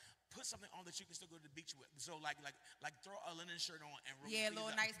steakhouse, put something on that you can still go to the beach with. So like throw a linen shirt on and roll Yeah, a your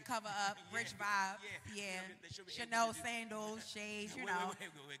little sleeves nice cover up, Yeah, rich vibe. yeah. Yeah. They should be able Chanel to do- sandals, shades, you Wait, know.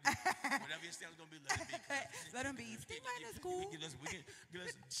 wait. Whatever your style's gonna be, let it be. Let them be. Steve Madden is cool.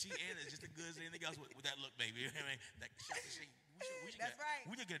 Listen, she and is just as good as anything else with that look, baby. I mean, that shot machine. We should That's get, right.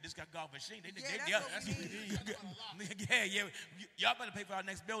 We should get a discount golf machine. Yeah, that's what we need. Yeah. Y'all better pay for our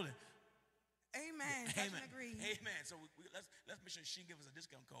next building. Amen. Touch and agree. Amen. So let's make sure she give us a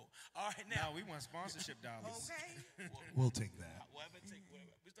discount code. All right, now. Now we want sponsorship dollars. Okay. We'll take that. Whatever it takes.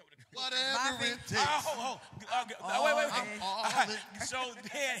 Whatever. We start with the Whatever it takes. wait. I'm all All right.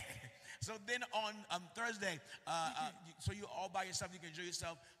 in. So then on Thursday, so you all by yourself, you can enjoy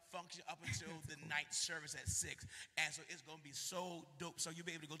yourself, function up until the night service at 6. And so it's going to be so dope. So you'll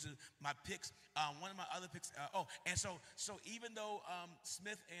be able to go to my picks. One of my other picks, so even though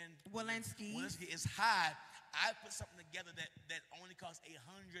Smith and Walensky. is high, I put something together that only costs $100,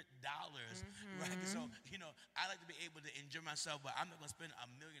 right? So, I like to be able to enjoy myself, but I'm not going to spend $1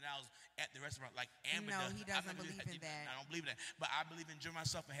 million at the restaurant like Amber No, does. he I'm doesn't not gonna do believe in that. I don't believe in that. But I believe in enjoying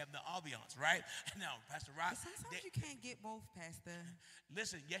myself and having the ambiance, right? Now, Pastor Rock. Sometimes you can't get both, Pastor.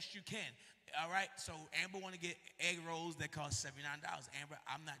 Listen, yes, you can. All right, so Amber want to get egg rolls that cost $79. Amber,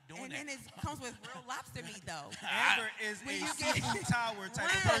 I'm not doing And that. then it comes with real lobster meat, though. Amber is When a you get- seafood tower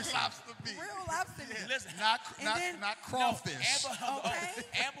type of Real person. Lobster meat. Real lobster meat. Listen, Not no, crawfish.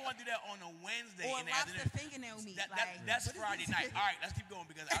 Amber want to do that on a Wednesday Or in the lobster afternoon. fingernail meat. That's Friday night. All right, let's keep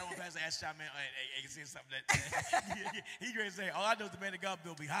going because I don't want to pass the ass shot, man. You see something that he going to say, all I know is the man of God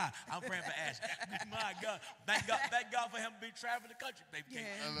bill be high. I'm praying for Ash. My God. Thank God for him being traveling the country, baby. Yeah.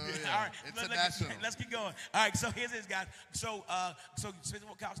 Hallelujah. All right, International. let's keep going. All right, so here's this, guys. So Smith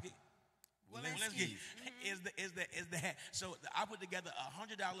Wachowski. Walensky. Is the head. So I put together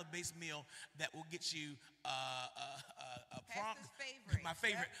 $100 base meal that will get you a prawn. Pastor's favorite. My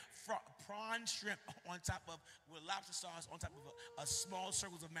favorite. Prawn shrimp on top of with lobster sauce on top of a small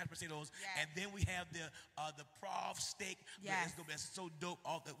circles of mashed potatoes, Yes. and then we have the prov steak. Yes. It's gonna be so dope.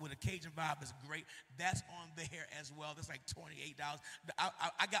 With a Cajun vibe, it's great. That's on there as well. That's like $28.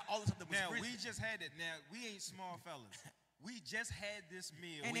 I got all this stuff that was Now free. we just had it. Now we ain't small fellas. We just had this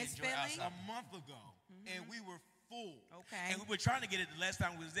meal And We it's enjoy filling? ourselves. a month ago, and we were full. Okay. And we were trying to get it the last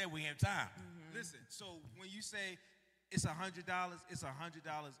time we was there. We didn't have time. Listen, so when you say it's $100, it's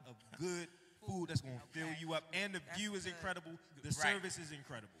 $100 of good food that's gonna fill Okay. you up, and the That's view is good. incredible. The Right. service is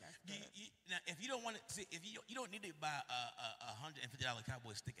incredible. Now, if you don't want to see, if you don't need to buy a $150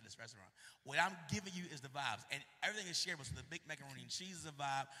 cowboy stick at this restaurant. What I'm giving you is the vibes, and everything is shareable. So the big macaroni and cheese is a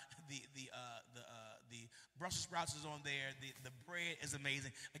vibe. The Brussels sprouts is on there. The bread is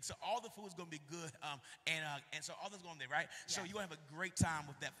amazing. Like, so all the food is gonna be good. And so all that's going there, right? So Yes. you're gonna have a great time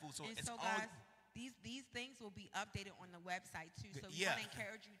with that food. So And it's so, all. guys, these things will be updated on the website too. So we Yeah. want to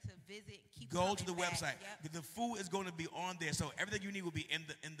encourage you to visit. Keep Go to the coming back. website. Yep. The food is going to be on there, so everything you need will be in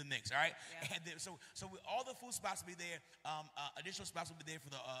the mix. All right. Yeah. And then, all the food spots will be there. Additional spots will be there for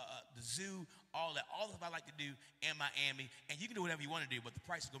the zoo. All that. All the stuff I like to do in Miami, and you can do whatever you want to do, but the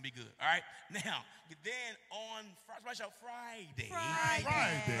price is going to be good. All right. Now, then on Friday.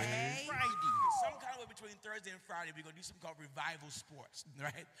 Friday. Some kind of way between Thursday and Friday, we're gonna do something called Revival Sports,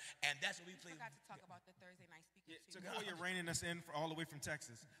 right? And that's what we play. Forgot to talk about the Thursday night speaker too. Sequoia reining us in all the way from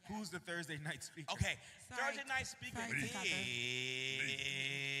Texas. Who's the Thursday night speaker? Okay, Sorry. Thursday night speaker Sorry,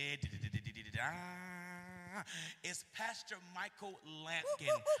 is Pastor Michael Lampkin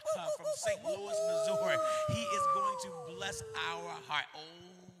from St. Louis, Missouri. He is going to bless our heart.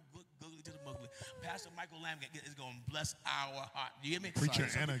 Oh, good to the mug. Pastor Michael Lampkin is going to bless our heart. Do you hear me? Preacher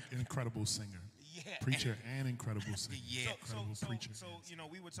and an incredible singer. Yeah. Preacher and incredible singer. Yeah. Incredible preacher. So, you know,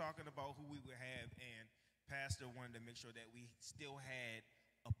 we were talking about who we would have, and Pastor wanted to make sure that we still had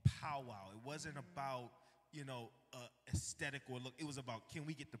a powwow. It wasn't about, you know, aesthetic or look. It was about, can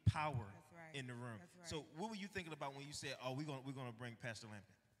we get the power in the room? That's right. So what were you thinking about when you said, oh, we're gonna bring Pastor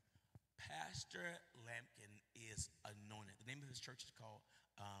Lampkin? Pastor Lampkin is anointed. The name of his church is called,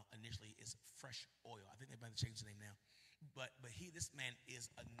 initially, is Fresh Oil. I think they might have changed the name now. But this man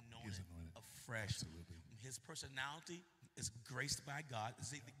is anointed, afresh. Absolutely. His personality is graced by God.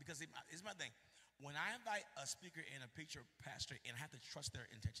 Because here's my thing. When I invite a speaker and a preacher, pastor, and I have to trust their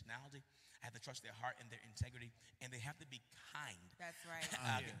intentionality, I have to trust their heart and their integrity, and they have to be kind. That's right.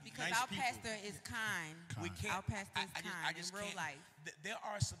 Because Nice our people. pastor is kind. We can't. Our pastor is kind in real can't. life. There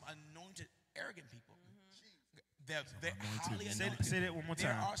are some anointed, arrogant people. They're highly anointed. Say that one more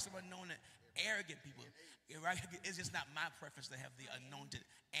There time. are some anointed, arrogant people. Right? It's just not my preference to have the anointed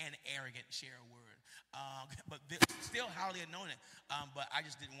and arrogant share a word. But they're still highly anointed. But I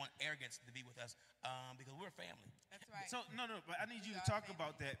just didn't want arrogance to be with us because we're family. That's right. So no, but I need you to talk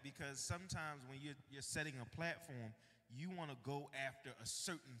about that, because sometimes when you're setting a platform, you want to go after a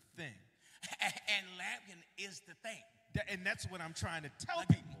certain thing. And Lampkin is the thing. And that's what I'm trying to tell Like,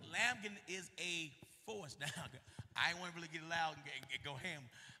 people. Lampkin is a force. Now, I want to really get loud and go ham,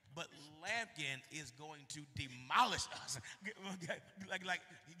 but Lampkin is going to demolish us. Like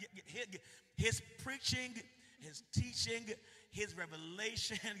his preaching, his teaching, his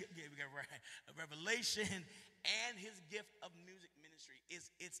revelation, and his gift of music ministry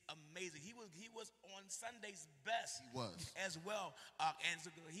it's amazing. He was on Sunday's best. He was as well, and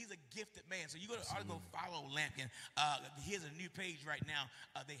so he's a gifted man. So you ought to go follow Lampkin. He has a new page right now.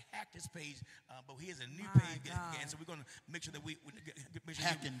 They hacked his page, but he has a new page, and so we're going to make sure that we make sure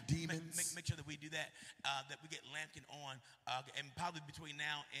Hacking demons. Make sure that we do that. That we get Lampkin on, and probably between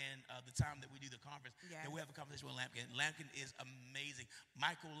now and the time that we do the conference, that we have a conversation with Lampkin. Lampkin is amazing.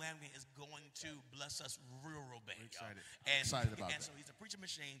 Michael Lampkin is going to bless us real bad. Excited. Excited about and that. so he's a preacher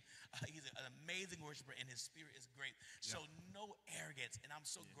machine. He's an amazing worshiper, and his spirit is great. So no arrogance, and I'm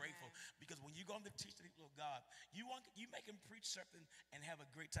so grateful because when you go to teach the people of God, you make him preach something and have a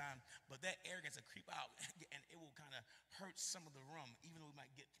great time, but that arrogance will creep out, and it will kind of hurt some of the room, even though we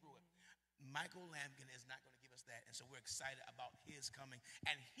might get through it. Michael Lampkin is not going to give us that, and so we're excited about his coming,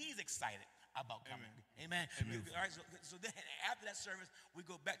 and he's excited about coming. Amen. All right, so then after that service, we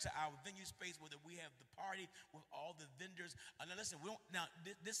go back to our venue space where we have the party with all the vendors. Now listen,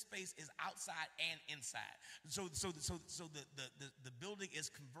 this space is outside and inside. So the building is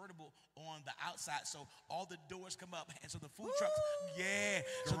convertible on the outside, so all the doors come up, and so the food trucks,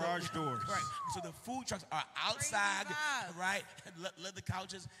 Garage doors. Right. So the food trucks are outside, right? Leather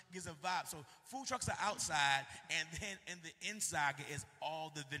couches gives a vibe. So food trucks are outside, and then in the inside is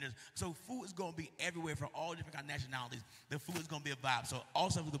all the vendors. So food is going to be everywhere from all different kind of nationalities. The food is going to be a vibe. So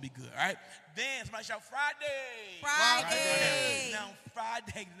all stuff is going to be good, all right? Then somebody shout Friday. Friday. Now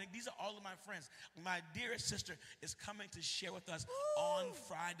Friday, these are all of my friends. My dearest sister is coming to share with us on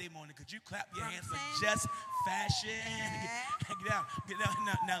Friday morning. Could you clap your hands for Jess Fashion? Get down.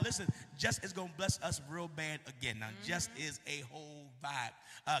 Now listen, Jess is going to bless us real bad again. Now Jess is a whole vibe.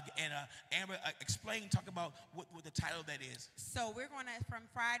 And Amber, talk about what the title of that is. So we're going to, from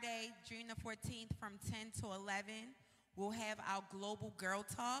Friday, June the 14th, from 10 to 11, we'll have our Global Girl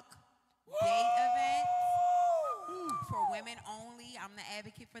Talk day event for women only. I'm the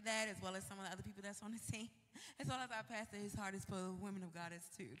advocate for that, as well as some of the other people that's on the team. As well as our pastor, his heart is for women of God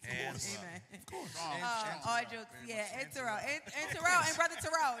too. Yes. Amen. Of course. All jokes, and Terrell. And Terrell, and Brother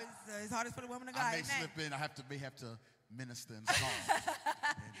Terrell, his heart is for the women of God. I may Amen. slip in. I may have to minister in song.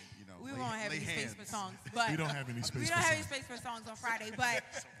 And, We won't have any space hands. for songs. But We don't have any space We for don't have any songs. space for songs on Friday, but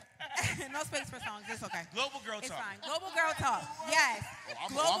no space for songs. It's okay. Global Girl It's Talk. fine. Global Girl Talk. Yes.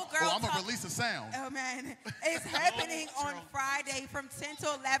 I'm Global Girl going Talk. to release a sound. Oh, man. It's happening on Friday from 10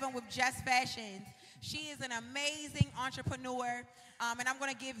 to 11 with Jess Fashions. She is an amazing entrepreneur. And I'm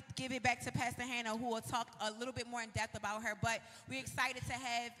going to give it back to Pastor Hannah, who will talk a little bit more in depth about her. But we're excited to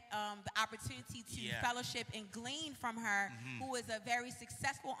have the opportunity to fellowship and glean from her, who is a very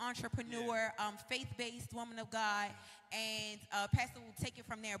successful entrepreneur, faith-based woman of God. And Pastor will take it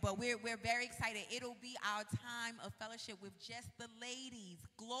from there. But we're very excited. It'll be our time of fellowship with just the ladies,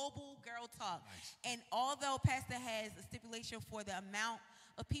 Global Girl Talk. Nice. And although Pastor has a stipulation for the amount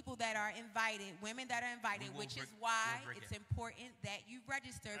of people that are invited, women that are invited, which is why it's important that you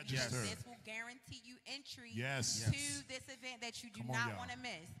register, because this will guarantee you entry to this event that you do not want to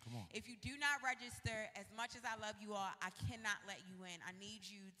miss. If you do not register, as much as I love you all, I cannot let you in. I need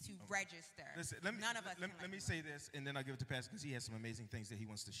you to register. Listen, None of us let me say this, and then I'll give it to Pastor because he has some amazing things that he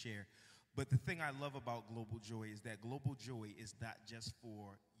wants to share. But the thing I love about Global Joy is that Global Joy is not just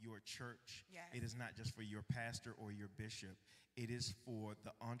for your church. Yes. It is not just for your pastor or your bishop. It is for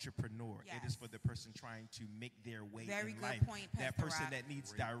the entrepreneur. Yes. It is for the person trying to make their way Very in good life. point, that Pastor person Rob. that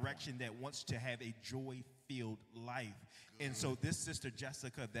needs direction, that wants to have a joy-filled life. And so this Sister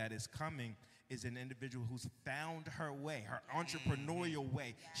Jessica that is coming is an individual who's found her way, her entrepreneurial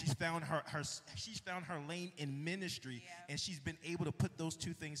way. She's found her lane in ministry, and she's been able to put those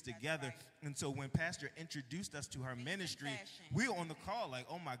two things together. And so when Pastor introduced us to her ministry, we were on the call like,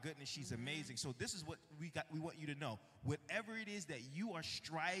 oh my goodness, she's amazing. So this is what we want you to know. Whatever it is that you are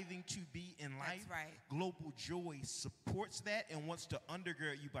striving to be in life, Global Joy supports that and wants to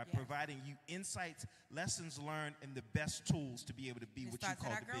undergird you by providing you insights, lessons learned, and the best tools to be able to be what you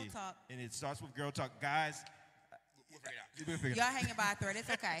call to be. Talk. And it starts with Girl Talk. Guys, we'll figure it out. Y'all hanging by a thread. It's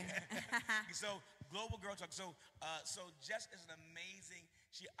okay. So Global Girl Talk. So Jess is an amazing.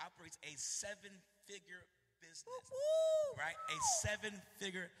 She operates a 7-figure business, right? A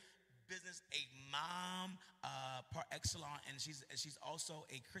 7-figure business, a mom par excellence, and she's also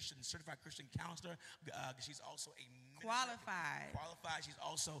a certified Christian counselor. She's also a minister, qualified. She's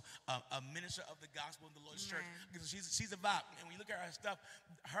also a minister of the gospel in the Lord's church. She's a vibe, and when you look at her stuff,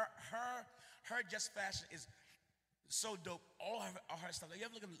 her Just Fashion is so dope. All her stuff. You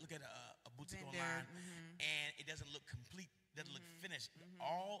ever look at a boutique online, and it doesn't look complete, doesn't look finished.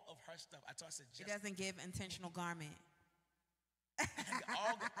 All of her stuff. I said, it doesn't give intentional garment.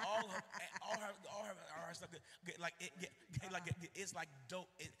 all her stuff, it's like dope.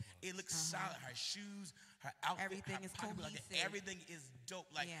 It looks solid. Her shoes, her outfit, everything is cohesive. Everything is dope.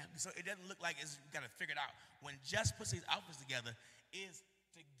 So it doesn't look like it's got to figure it out. When Jess puts these outfits together, it's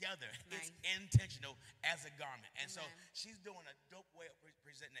together. Nice. It's intentional as a garment. And so she's doing a dope way of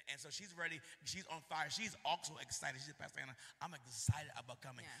presenting it. And so she's ready. She's on fire. She's also excited. She said, Pastor Anna, I'm excited about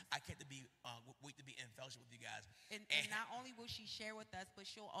coming. Yes. I can't wait to be in fellowship with you guys. And not only will she share with us, but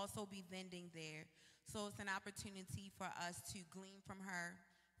she'll also be vending there. So it's an opportunity for us to glean from her,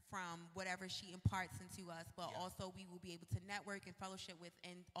 from whatever she imparts into us, but also we will be able to network and fellowship with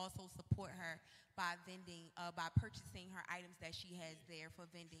and also support her by vending, by purchasing her items that she has there for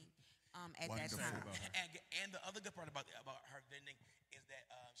vending at that time. And the other good part about her vending is that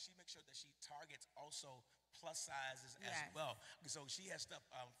she makes sure that she targets also plus sizes as well. So she has stuff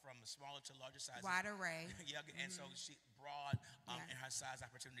from smaller to larger sizes. Wide array. And so she broad in her size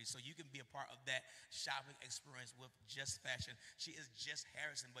opportunities. So you can be a part of that shopping experience with Just Fashion. She is Just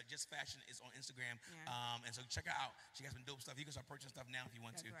Harrison, but Just Fashion is on Instagram. And so check her out. She has some dope stuff. You can start purchasing stuff now if you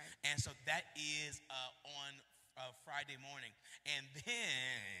want to. Right. And so that is on Friday morning. And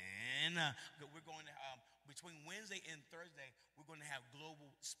then we're going to between Wednesday and Thursday, we're going to have Revival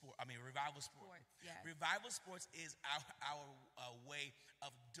Sports. Revival Sports is our way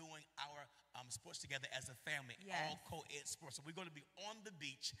of doing our sports together as a family, all co-ed sports. So we're going to be on the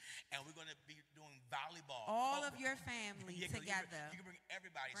beach, and we're going to be doing volleyball. All of your family together. You can bring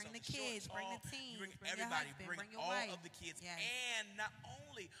everybody. Bring the kids, bring the team, bring everybody, your husband, bring your all wife. of the kids. And not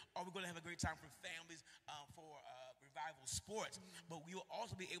only are we going to have a great time for families for Revival Sports, but we will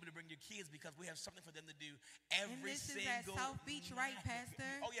also be able to bring your kids because we have something for them to do every single night. This is at South Beach, right,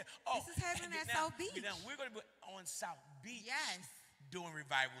 Pastor? Oh, yeah. This is happening at South Beach. We're going to be on South Beach doing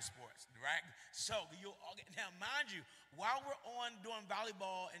Revival Sports, right? So you'll all get, now, mind you, while we're on doing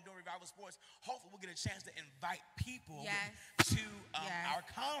volleyball and doing Revival Sports, hopefully we'll get a chance to invite people to our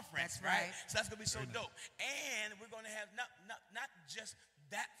conference, right? So that's going to be so dope. And we're going to have not just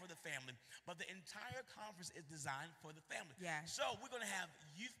that for the family, but the entire conference is designed for the family. So we're going to have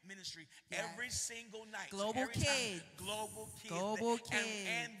youth ministry every single night. Global Kids. Global Kids. Global Kids.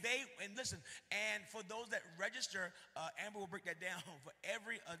 And listen, and for those that register, Amber will break that down. For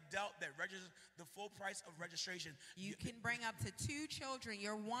every adult that registers, the full price of registration. You can bring up to 2 children.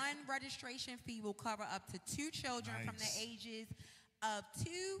 Your one registration fee will cover up to 2 children from the ages of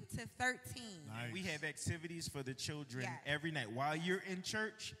 2 to 13. Nice. We have activities for the children every night. While you're in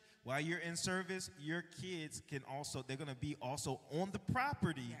church, while you're in service, your kids they're going to be also on the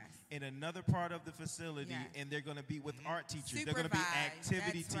property in another part of the facility, and they're going to be with art teachers. They're going to be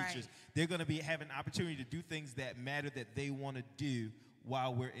activity teachers. They're going to be having opportunity to do things that matter that they want to do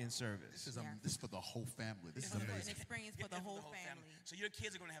while we're in service. This is for the whole family. This is An amazing. experience for the whole family. So your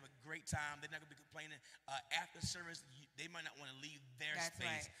kids are going to have a great time. They're not going to be complaining. After service, they might not want to leave their That's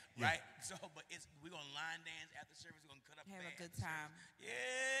space, right? So, but we're going to line dance after service. We're going to cut up. Have a bands good after time. service.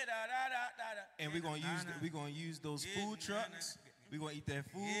 Yeah, da da da da da. And we're gonna use those food trucks. We're gonna eat that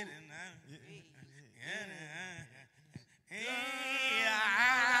food.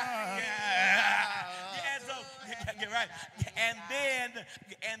 Get right. And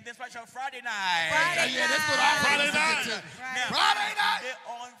then special Friday night. Yeah, that's what I Friday night. Now, Friday night.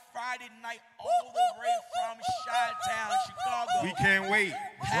 On Friday night, all the way from Chi-Town, Chicago. We can't wait.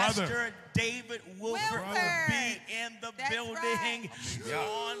 Pastor David Wilford will Wilford. be in the That's building right.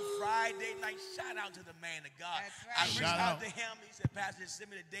 on Friday night. Shout out to the man of God. That's right. I reached Shout out out. to him. He said, Pastor, send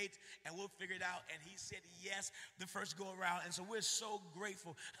me the dates and we'll figure it out. And he said yes the first go around. And so we're so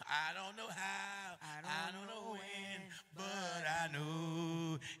grateful. I don't know how, I don't know when, but I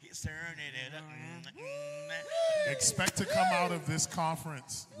know he's turning it up. Expect to come out of this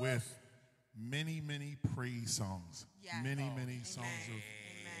conference with many, many praise songs. Yes. Many, many songs Amen.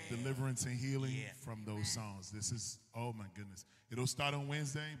 of deliverance and healing Yeah. from those songs. This is, oh my goodness. It'll start on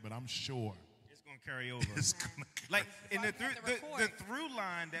Wednesday, but I'm sure It's gonna carry over. it's gonna. Like in the Well, you have to the record. through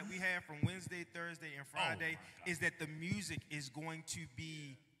line that we have from Wednesday, Thursday, and Friday is that the music is going to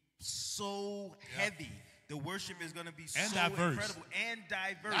be so heavy. The worship is going to be And so diverse. incredible and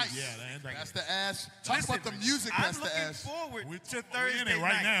diverse. Nice. Yeah, and Pastor Ash. Talk Listen, about the music, I'm Pastor looking Ash. forward We're to we're Thursday in it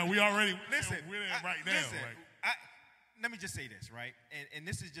right night. now. We already Listen, we're in it right now. listen, Right? let me just say this, right? And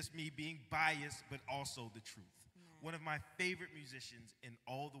this is just me being biased, but also the truth. One of my favorite musicians in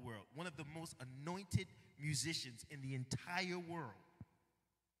all the world, one of the most anointed musicians in the entire world,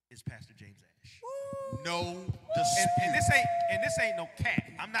 is Pastor James Ash. No And dispute. this ain't no cat.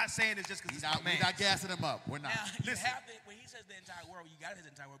 I'm not saying this just because We're it's not, my man. we're not gassing him up. We're not. Now, you Listen. have to, when he says the entire world, you got his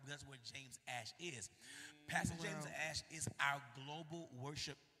entire world because that's where James Ash is. Pastor James Ash is our global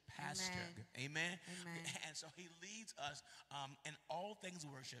worship pastor. Amen. Amen. And so he leads us in all things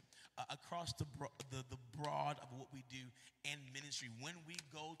worship across the broad of what we do in ministry. When we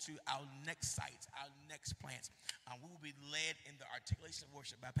go to our next sites, our next plants, we will be led in the articulation of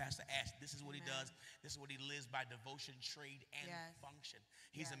worship by Pastor Ash. This is what he does. This is what he lives by: devotion, trade, and Yes. function.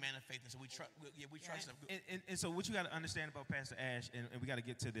 He's a man of faith, and so we trust him. And so what you got to understand about Pastor Ash, and we got to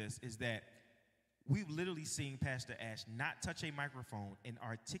get to this, is that we've literally seen Pastor Ash not touch a microphone and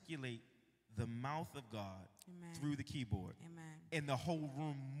articulate the mouth of God Amen. through the keyboard, Amen. and the whole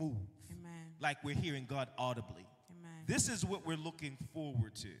room move Amen. like we're hearing God audibly. Amen. This is what we're looking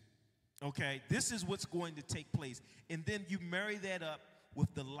forward to. Okay, this is what's going to take place, and then you marry that up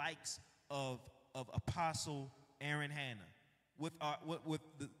with the likes of Apostle Aaron Hanna, with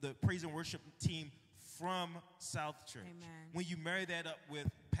the praise and worship team from South Church. Amen. When you marry that up with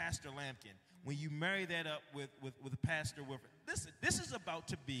Pastor Lampkin, when you marry that up with Pastor Wilford, listen, this is about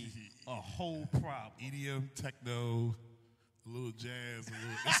to be a whole problem. EDM, techno, a little jazz, a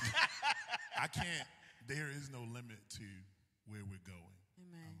little. I can't. There is no limit to where we're going.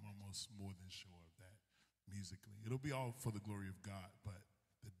 Amen. I'm almost more than sure of that musically. It'll be all for the glory of God, but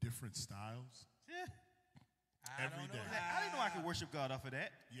the different styles. Every day. I didn't know I could worship God off of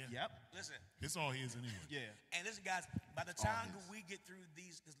that. Yeah. Yep. Listen. It's all his anyway. Yeah. And listen, guys, by the time his. we get through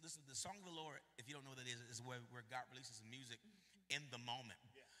these, because listen, the song of the Lord, if you don't know what that is where God releases the music in the moment.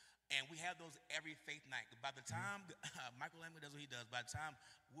 And we have those every faith night. By the time Michael Lambert does what he does, by the time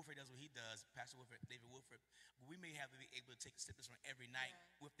Wolford does what he does, Pastor Wolford, David Wolford, we may have to be able to take snippets from every night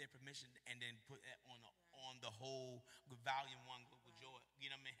with their permission and then put that on the whole volume one, Global Joy,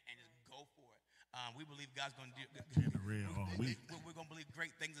 you know what I mean, and just go for it. We believe God's going to do. In the real, We're going to believe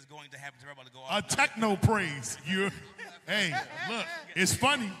great things is going to happen. So we're about to go a off. techno praise. Hey, look, it's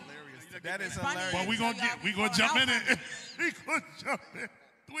funny, That is Funny. hilarious. but we gonna jump in it. We gonna jump in.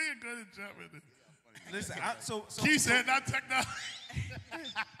 We ain't gonna jump in it. Listen, so Keith said not techno.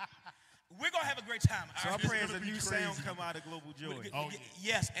 We're going to have a great time. I It's pray as gonna a be new crazy. sound come out of Global Joy. Oh,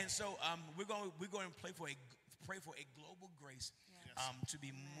 Yes, and so we're going to pray for a global grace to be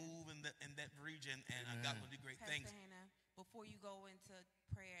moved in that region, and God will do great Pastor things. Hannah, before you go into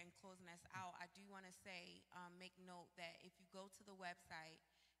prayer and closing us out, I do want to say, make note that if you go to the website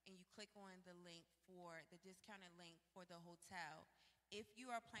and you click on the link for the discounted link for the hotel, if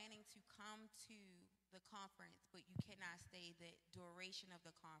you are planning to come to the conference, but you cannot stay the duration of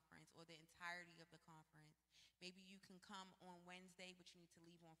the conference or the entirety of the conference, maybe you can come on Wednesday, but you need to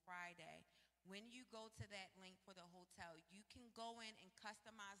leave on Friday. When you go to that link for the hotel, you can go in and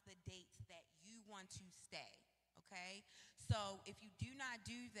customize the dates that you want to stay. Okay? So if you do not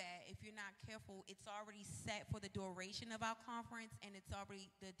do that, if you're not careful, it's already set for the duration of our conference, and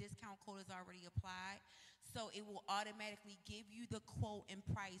the discount code is already applied. So it will automatically give you the quote and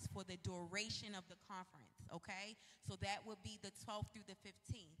price for the duration of the conference, okay? So that would be the 12th through the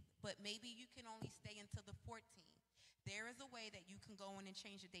 15th, but maybe you can only stay until the 14th. There is a way that you can go in and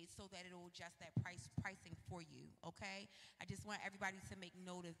change the date so that it will adjust that pricing for you, okay? I just want everybody to make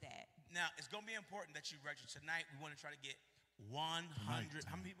note of that. Now, it's going to be important that you register tonight. We want to try to get 100.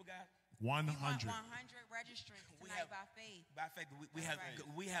 How many people got? 100. We want 100 registrants tonight by faith. By faith,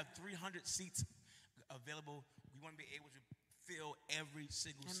 we have 300 seats available. We want to be able to fill every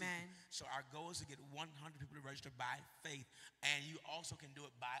single seat. So our goal is to get 100 people to register by faith, and you also can do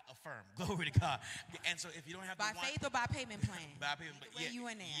it by Affirm. Glory to God. And so if you don't have by faith or by payment plan, by payment, yeah, you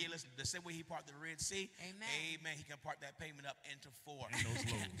in there. Yeah, listen. The same way He parted the Red Sea, Amen. He can part that payment up into 4. And those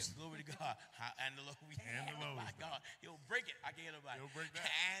loaves. Glory to God. And the loaves. And the loaves. My God, He'll break it. I can't hear nobody. He'll break that.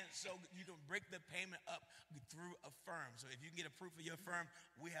 And so you can break the payment up through Affirm. So if you can get approved for your Affirm,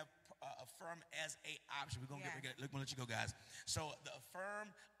 we have Affirm as a option. We're gonna let you go, guys. So the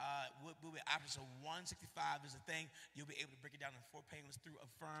Affirm will be an option. So $165 is a thing. You'll be able to break it down in 4 payments through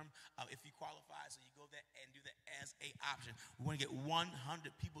Affirm if you qualify. So you go there and do that as a option. We want to get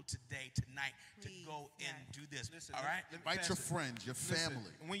 100 people tonight, to go and do this. Listen, all right? Invite your friends, your family.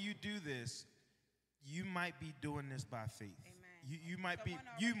 When you do this, you might be doing this by faith. Amen. You might be.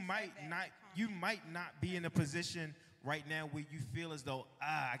 Someone already You might not be in a position right now where you feel as though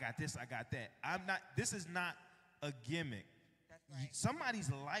I got this, I got that. I'm not. This is not a gimmick. Right.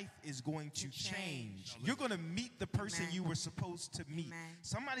 Somebody's life is going to change. You're going to meet the person you were supposed to meet.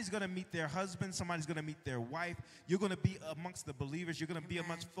 Somebody's going to meet their husband. Somebody's going to meet their wife. You're going to be amongst the believers. You're going to be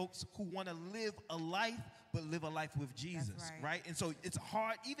amongst folks who want to live a life, but live a life with Jesus, right? And so it's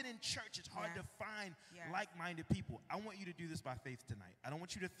hard, even in church, it's hard to find like-minded people. I want you to do this by faith tonight. I don't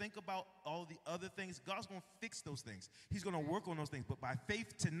want you to think about all the other things. God's going to fix those things. He's going to work on those things. But by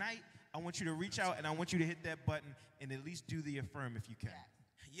faith tonight, I want you to reach out and I want you to hit that button and at least do the Affirm if you can.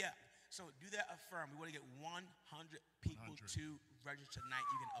 Yeah. So do that Affirm. We want to get 100 people to register tonight.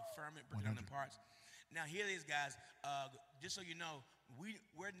 You can Affirm it, break it down in parts. Now, here it is, guys. Just so you know,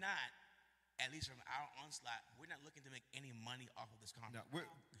 we're not, at least from our onslaught, we're not looking to make any money off of this conference. No, right?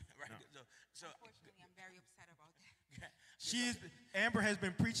 no. So Unfortunately, I'm very upset about that. Amber has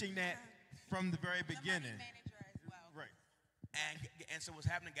been preaching that from the very beginning. The money manager as well. Right. And so what's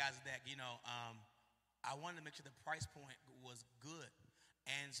happening, guys, is that, I wanted to make sure the price point was good.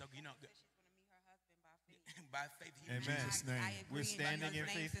 And so, She's going to meet her husband by faith. by faith. Amen. I agree. We're standing in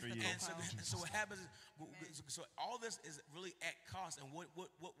faith for you. And so what happens is, so all this is really at cost, and what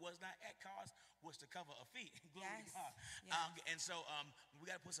was not at cost was to cover a fee. Glory to God. And so we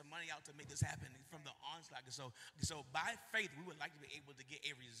got to put some money out to make this happen from the onslaught. So by faith, we would like to be able to get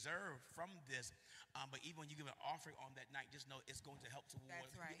a reserve from this. But even when you give an offering on that night, just know it's going to help towards.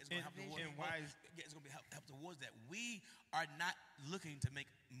 That's right. It's going to help towards. And why it's going to help towards that. We are not looking to make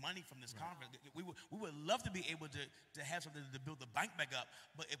money from this conference. We would love to be able to have something to build the bank back up.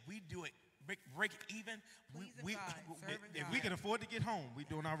 But if we do it, break it even. If we can afford to get home, we're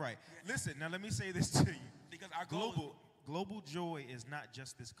doing all right. Listen, now let me say this to you. Because our Global Joy is not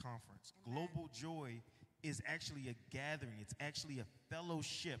just this conference. Global Joy is actually a gathering. It's actually a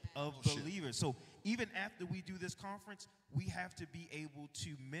fellowship of believers. So even after we do this conference, we have to be able to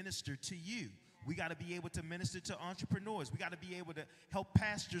minister to you. We got to be able to minister to entrepreneurs. We got to be able to help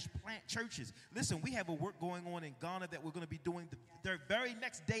pastors plant churches. Listen, we have a work going on in Ghana that we're going to be doing the very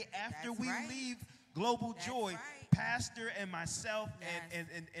next day after we leave Global Joy. Pastor and myself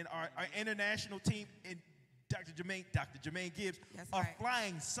and our international team and Dr. Jermaine Gibbs are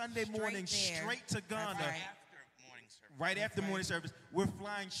flying Sunday morning straight to Ghana. Right after morning service, we're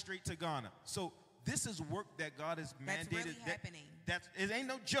flying straight to Ghana. So this is work that God has mandated. That's really happening. It ain't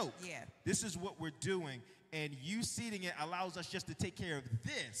no joke. Yeah. This is what we're doing, and you seating it allows us just to take care of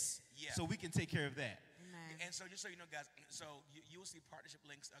this, so we can take care of that. And so just so you know, guys, so you will see partnership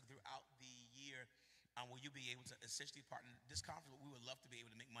links throughout the year. Where you'll be able to essentially partner. This conference, we would love to be able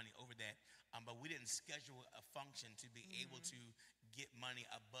to make money over that, but we didn't schedule a function to be able to get money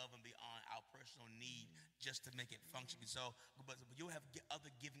above and beyond our personal need just to make it function. So, but you'll have other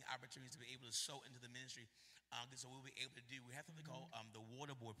giving opportunities to be able to sow into the ministry. So we'll be able to do. We have something called the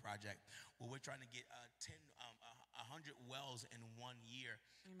Water Boy Project, where we're trying to get 100 100 wells in 1 year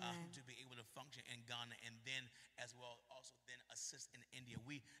to be able to function in Ghana, and then as well also then assist in India.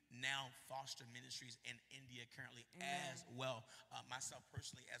 We now foster ministries in India currently as well, myself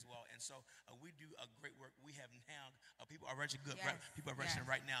personally as well. And so we do a great work. We have now people are registering good. Yes. People are registering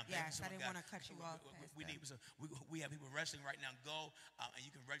right now. Yes, I didn't want to cut you off. We have people registering right now. Go and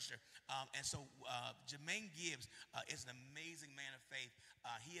you can register. And so Jermaine Gibbs is an amazing man of faith.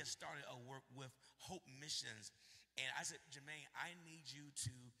 He has started a work with Hope Missions. And I said, Jermaine, I need you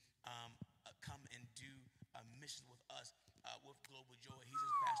to come and do missions with us with Global Joy. He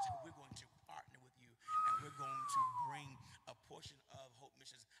says, Pastor, we're going to partner with you, and we're going to bring a portion of Hope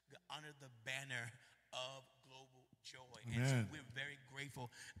Missions under the banner of Global Joy. Amen. And so we're very grateful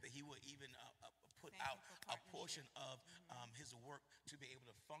that he will even put out a portion of his work to be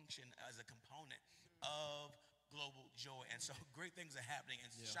able to function as a component of Global Joy. And so great things are happening. And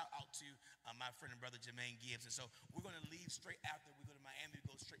shout out to my friend and brother Jermaine Gibbs. And so we're going to leave straight after we go to Miami.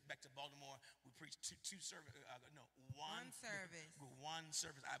 We go straight back to Baltimore. We preach one service. One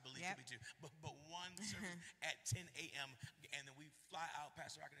service, I believe, could be two. But one service at 10 a.m. And then we fly out,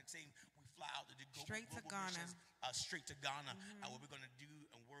 Pastor Rock and the team, we fly out to do straight to Ghana. Missions, straight to Ghana, where we're going to do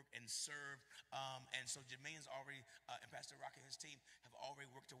and work and serve. And so Jermaine's already, and Pastor Rock and his team have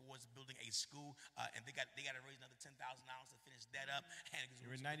already worked towards building a school. And they got to raise another $10,000 to finish that up. And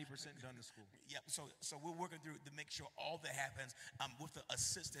you're 90% done the school. Yep. So we're working through to make sure all that happens with the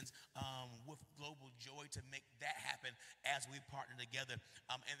assistance with Global Joy to make that happen as we partner together.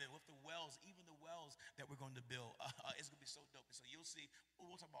 And then with the wells, even the wells that we're going to build, it's going to be so dope. And so you'll see,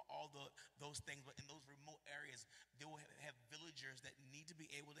 we'll talk about all those things, but in those remote areas, they will have villagers that need to be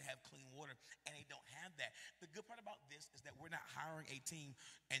able to have clean water, and they don't have that. The good part about this is that we're not hiring a team,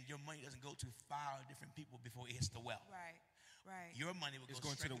 and your money doesn't go to 5 different people before it hits the well. Right. Your money will go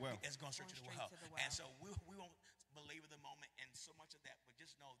straight to the well. It's going straight to the well. And so we won't belabor the moment and so much of that, but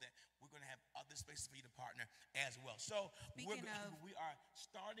just know that we're going to have other spaces for you to partner as well. So we are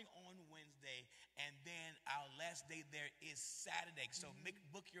starting on Wednesday, and then our last day there is Saturday. So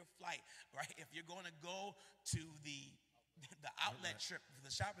book your flight, right? If you're going to go to the outlet trip for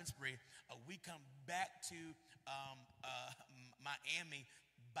the shopping spree, we come back to Miami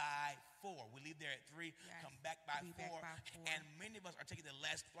by 4. We leave there at 3, come back by 4. And many of us are taking the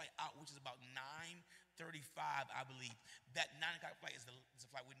last flight out, which is about 9:35, I believe. That 9 o'clock flight is the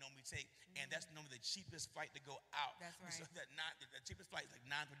flight we normally take, and that's normally the cheapest flight to go out. That's right. So the cheapest flight is like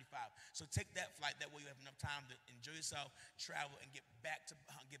 9:35. So take that flight. That way you have enough time to enjoy yourself, travel, and get back to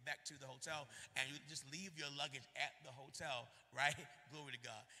the hotel. And you just leave your luggage at the hotel, right? Glory to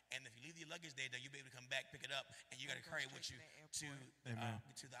God. And if you leave your luggage there, then you'll be able to come back, pick it up, and you got to carry it with you to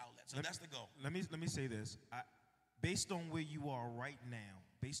the outlet. So that's the goal. Let me say this. Based on where you are right now,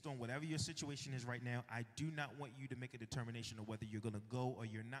 based on whatever your situation is right now, I do not want you to make a determination of whether you're going to go or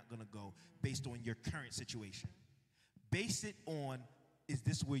you're not going to go based on your current situation. Base it on, is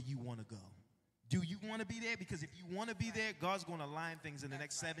this where you want to go? Do you want to be there? Because if you want to be there, God's going to align things in the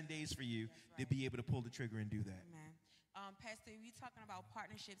next 7 days for you to be able to pull the trigger and do that. Amen. Pastor, you're talking about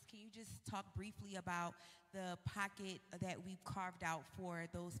partnerships. Can you just talk briefly about the pocket that we've carved out for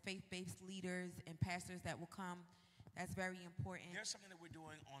those faith-based leaders and pastors that will come? That's very important. There's something that we're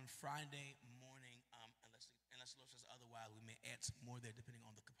doing on Friday morning, unless Lord says otherwise. We may add some more there depending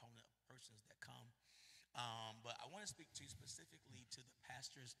on the component of persons that come. But I want to speak to specifically to the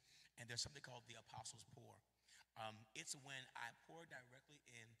pastors, and there's something called the Apostles' Pour. It's when I pour directly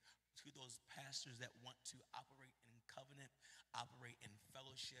in to those pastors that want to operate in covenant, operate in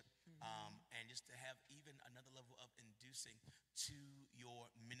fellowship, and just to have even another level of inducing to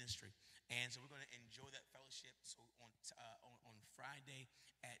your ministry. And so we're going to enjoy that fellowship. So on Friday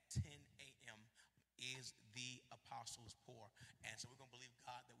at 10 a.m. is the Apostles' Pour. And so we're going to believe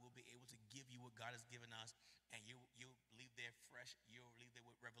God that we'll be able to give you what God has given us, and you'll leave there fresh. You'll leave there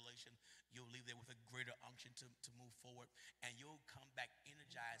with revelation. You'll leave there with a greater unction to move forward, and you'll come back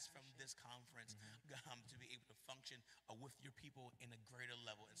energized from this conference to be able to function with your people in a greater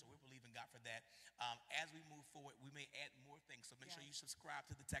level. And so we're believing God for that. As we move forward, we may add more things. So make sure you subscribe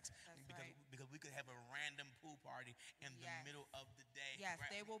to the text because we could have a random pool party in the middle of the day. Yes,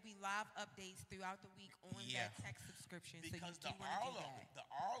 there will be live updates throughout the week on that text subscription. Because so the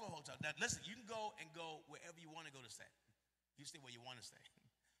Arlo Hotel. Now listen, you can go wherever you want to go to stay. You stay where you want to stay.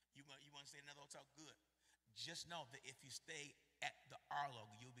 You want to stay in another hotel? Good. Just know that if you stay at the Arlo,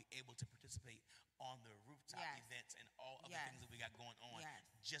 you'll be able to participate on the rooftop events and all other things that we got going on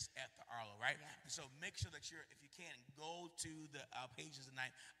just at the Arlo, right? So make sure that if you can, go to the pages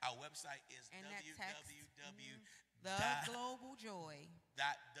tonight. Our website is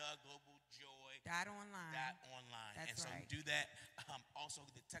theglobaljoy.online. .online. And so right. do that. Also,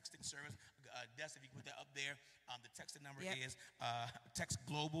 the texting service, Des, if you can put that up there, the texting number is text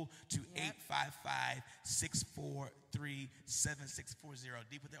global to 855-643-7640.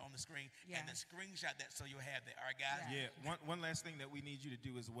 D, put that on the screen. And then screenshot that so you'll have that. All right, guys? Yeah, one last thing that we need you to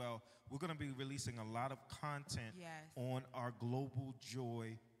do as well. We're going to be releasing a lot of content on our Global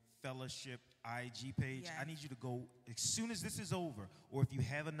Joy Fellowship IG page. I need you to go, as soon as this is over, or if you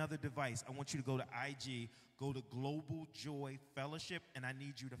have another device, I want you to go to IG, go to Global Joy Fellowship, and I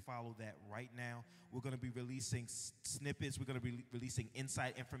need you to follow that right now. We're going to be releasing snippets. We're going to be releasing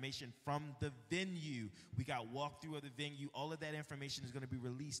inside information from the venue. We got walkthrough of the venue. All of that information is going to be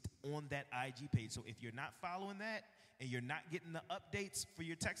released on that IG page. So if you're not following that and you're not getting the updates for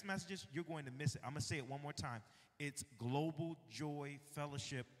your text messages, you're going to miss it. I'm going to say it one more time. It's Global Joy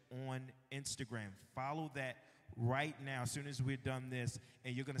Fellowship on Instagram. Follow that right now as soon as we're done this,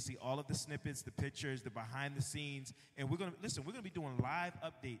 and you're going to see all of the snippets, the pictures, the behind the scenes, and we're going to be doing live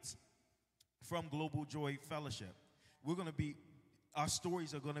updates from Global Joy Fellowship. Our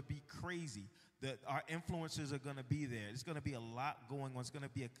stories are going to be crazy. Our influencers are going to be there. There's going to be a lot going on. It's going to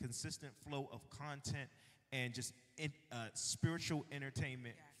be a consistent flow of content and just spiritual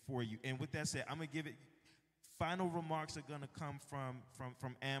entertainment for you. And with that said, I'm going to give it. Final remarks are going to come from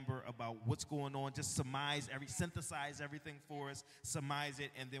Amber about what's going on. Just synthesize everything for us, surmise it,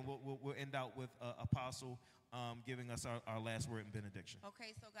 and then we'll end out with Apostle giving us our last word in benediction.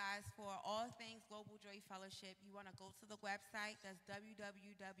 Okay, so guys, for all things Global Joy Fellowship, you want to go to the website. That's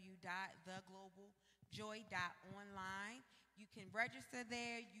www.theglobaljoy.online. You can register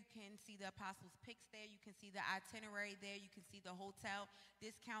there. You can see the apostles' pics there. You can see the itinerary there. You can see the hotel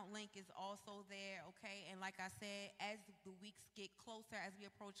discount link is also there, okay? And like I said, as the weeks get closer, as we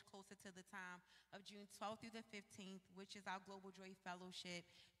approach closer to the time of June 12th through the 15th, which is our Global Joy Fellowship,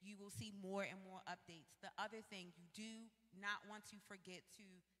 you will see more and more updates. The other thing, you do not want to forget to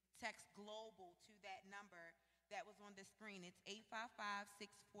text GLOBAL to that number that was on the screen. It's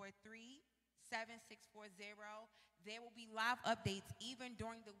 855-643-7640. There will be live updates even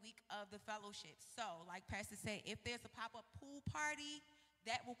during the week of the fellowship. So, like Pastor said, if there's a pop-up pool party,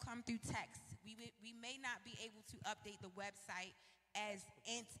 that will come through text. We may not be able to update the website as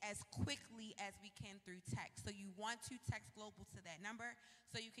quickly as we can through text. So you want to text GLOBAL to that number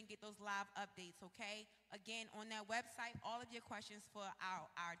so you can get those live updates, okay? Again, on that website, all of your questions for our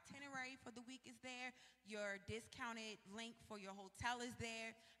itinerary for the week is there. Your discounted link for your hotel is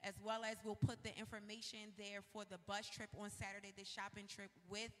there, as well as we'll put the information there for the bus trip on Saturday, the shopping trip,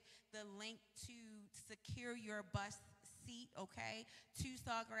 with the link to secure your bus seat, okay, to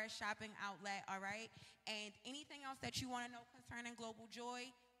Sawgrass Shopping Outlet, all right? And anything else that you want to know concerning Global Joy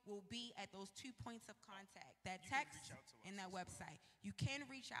will be at those 2 points of contact, that text and that website. You can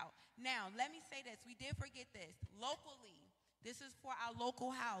reach out. Now, let me say this. We did forget this. Locally, this is for our local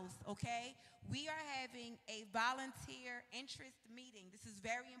house, okay? We are having a volunteer interest meeting. This is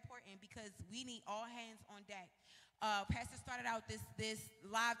very important because we need all hands on deck. Pastor started out this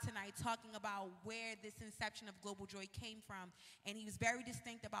live tonight talking about where this inception of Global Joy came from, and he was very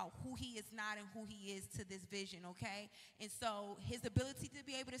distinct about who he is not and who he is to this vision, okay? And so his ability to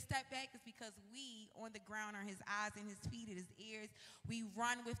be able to step back is because we, on the ground, are his eyes and his feet and his ears. We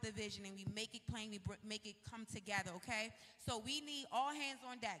run with the vision, and we make it plain, we make it come together, okay? So we need all hands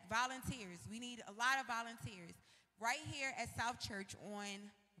on deck, volunteers. We need a lot of volunteers. Right here at South Church on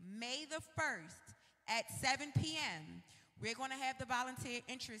May the 1st, at 7 p.m., we're going to have the volunteer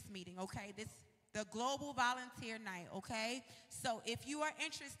interest meeting, okay? The Global Volunteer Night, okay? So if you are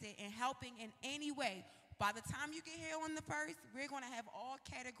interested in helping in any way, by the time you get here on the 1st, we're going to have all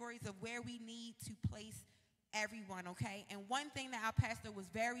categories of where we need to place everyone, okay? And one thing that our pastor was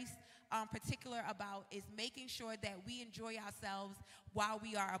very particular about is making sure that we enjoy ourselves while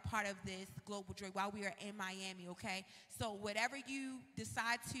we are a part of this Global Joy, while we are in Miami, okay? So whatever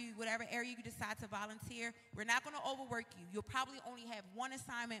area you decide to volunteer, we're not going to overwork you. You'll probably only have one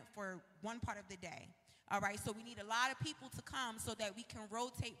assignment for one part of the day. All right, so we need a lot of people to come so that we can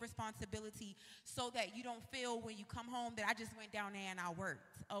rotate responsibility so that you don't feel when you come home that I just went down there and I worked,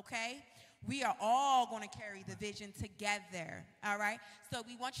 okay? We are all going to carry the vision together, all right? So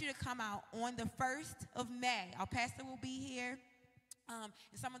we want you to come out on the 1st of May. Our pastor will be here. and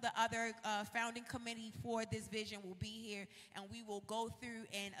some of the other founding committee for this vision will be here, and we will go through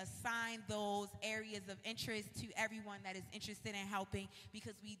and assign those areas of interest to everyone that is interested in helping,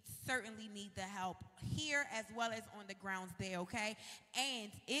 because we certainly need the help here as well as on the grounds there, okay?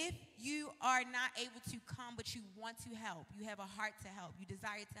 And if you are not able to come but you want to help, you have a heart to help, you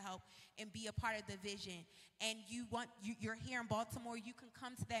desire to help and be a part of the vision, and you're here in Baltimore, you can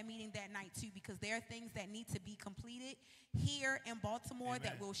come to that meeting that night too, because there are things that need to be completed here in Baltimore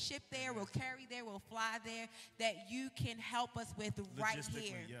that will ship there, will carry there, will fly there, that you can help us with right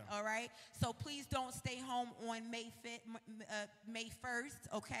here. All right? So please don't stay home on May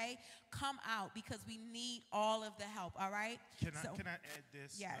 1st, okay? Come out, because we need all of the help, all right? Can I add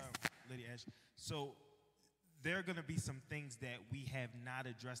this, yes. Lady Ash? So there are going to be some things that we have not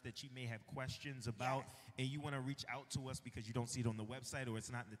addressed that you may have questions about, and you want to reach out to us because you don't see it on the website, or it's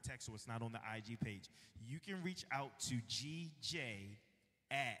not in the text, or it's not on the IG page. You can reach out to GJ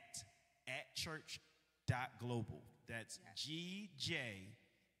at church.global. That's GJ,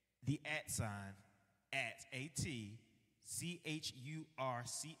 the @ at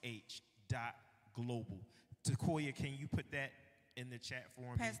ATCHURCH.global. Takoya, can you put that in the chat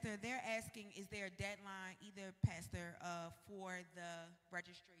for me? Pastor, they're asking, is there a deadline, either, Pastor, for the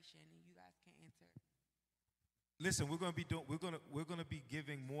registration? And you guys can answer. Listen, we're going to be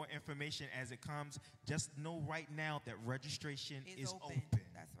giving more information as it comes. Just know right now that registration is open.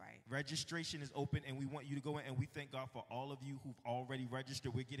 That's right. Registration is open, and we want you to go in, and we thank God for all of you who've already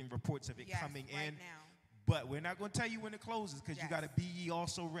registered. We're getting reports of it coming in. Now. But we're not going to tell you when it closes, because you got to be ye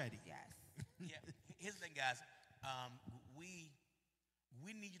also ready. Yes. Yeah. Here's the thing, guys.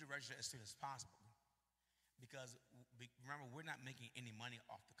 We need you to register as soon as possible, because remember, we're not making any money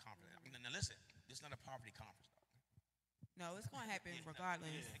off the conference. Now listen, this is not a poverty conference, though. No, it's going to happen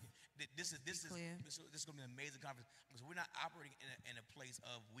regardless. This is going to be an amazing conference, because we're not operating in a place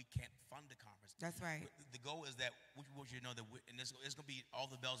of we can't fund the conference. That's right. The goal is that we want you to know that, and it's going to be all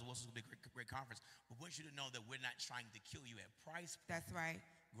the bells and whistles. It's going to be a great conference. We want you to know that we're not trying to kill you at price point. That's right.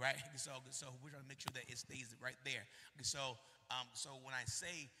 Right. So we're trying to make sure that it stays right there. So when I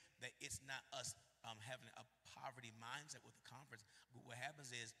say that it's not us having a poverty mindset with the conference, what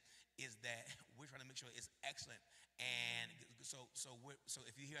happens is that we're trying to make sure it's excellent. And so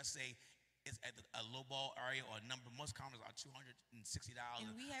if you hear us say it's at a low ball area or a number, most conferences are $260.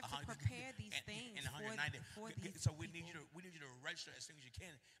 And we have to prepare these things and $190. For these so we people. need you to register as soon as you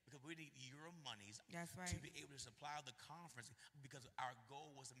can, because we need your monies That's right. to be able to supply the conference, because our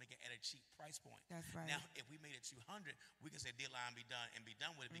goal was to make it at a cheap price point. That's right. Now, if we made it 200, we can say deadline be done and be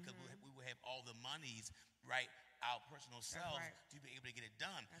done with it, because we will have all the monies, right, our personal selves to be able to get it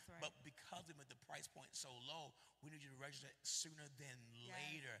done. That's right. But because we made the price point so low, we need you to register sooner than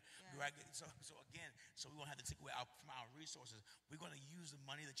later. Right? So again, we won't have to take away from our resources. We're going to use the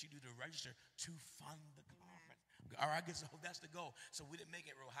money that you do to register to fund the conference. All right, so that's the goal. So we didn't make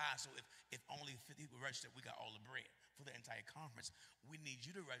it real high. So if only 50 people registered, we got all the bread for the entire conference. We need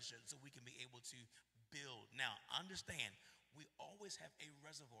you to register so we can be able to build. Now, understand, we always have a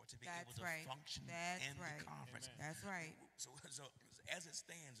reservoir to be able to function in the conference. Amen. That's right. So as it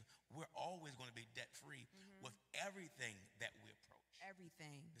stands, we're always going to be debt-free with everything that we approach.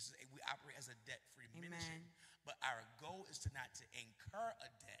 Everything. We operate as a debt-free ministry. But our goal is not to incur a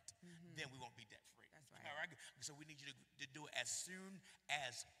debt, then we won't be debt-free. That's right. All right? So we need you to do it as soon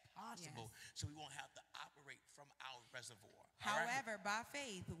as possible, so we won't have to operate from our reservoir. However, by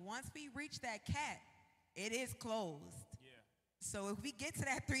faith, once we reach that cap, it is closed. So if we get to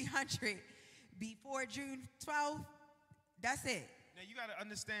that 300 before June 12th, that's it. Now you got to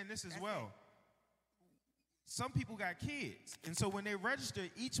understand this as well. Some people got kids, and so when they register,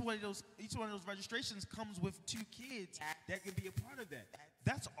 each one of those registrations comes with 2 kids that can be a part of that.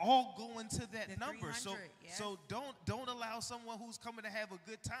 That's all going to that number. So don't allow someone who's coming to have a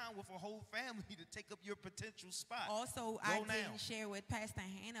good time with a whole family to take up your potential spot. Also, I didn't share with Pastor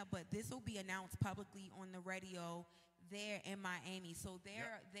Hannah, but this will be announced publicly on the radio there in Miami. So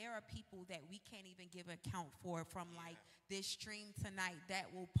there are people that we can't even give account for from like this stream tonight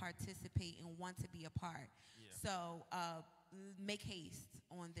that will participate and want to be a part. So make haste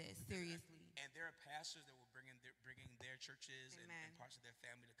on this, seriously. And there are pastors that will bringing their churches and parts of their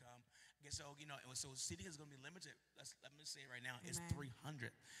family to come. Okay, so so seating is going to be limited. Let me say it right now, it's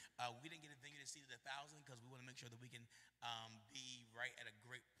 300. We didn't get a venue to seat at 1,000 because we want to make sure that we can be right at a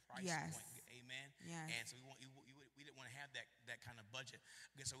great price point. Amen. Yes. And so we didn't want to have that kind of budget.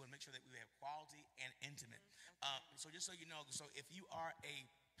 Okay, so we want to make sure that we have quality and intimate. So just so you know, so if you are a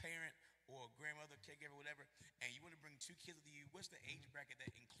parent or a grandmother, caregiver, whatever, and you want to bring 2 kids with you, what's the age bracket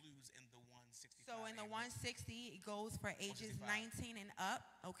that includes in the 165? So in the 160, it goes for ages 19 and up,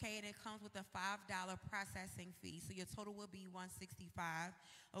 okay, and it comes with a $5 processing fee. So your total will be 165,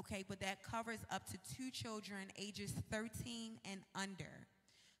 okay, but that covers up to 2 children ages 13 and under.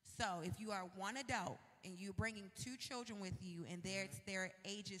 So if you are one adult and you're bringing 2 children with you and they're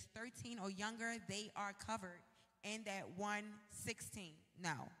ages 13 or younger, they are covered in that 116.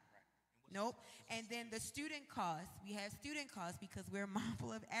 No. Nope. And then the student costs, we have student costs because we're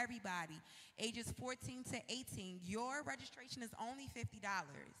mindful of everybody. Ages 14 to 18, your registration is only $50.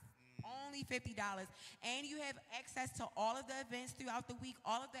 Only $50. And you have access to all of the events throughout the week,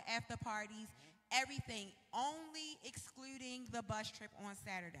 all of the after parties, everything, only excluding the bus trip on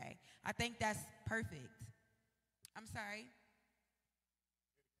Saturday. I think that's perfect. I'm sorry.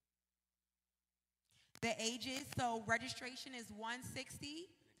 The ages, so registration is $160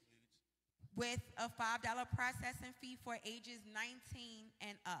 with a $5 processing fee for ages 19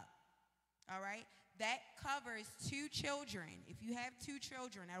 and up. All right? That covers 2 children. If you have 2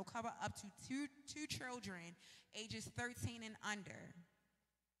 children, that will cover up to two children ages 13 and under.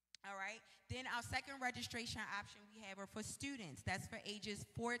 All right? Then our second registration option we have are for students. That's for ages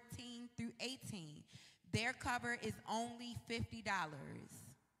 14 through 18. Their cover is only $50.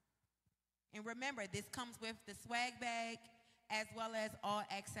 And remember, this comes with the swag bag as well as all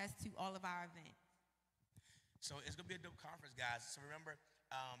access to all of our events. So it's going to be a dope conference, guys. So remember,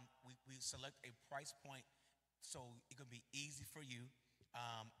 we select a price point so it could be easy for you,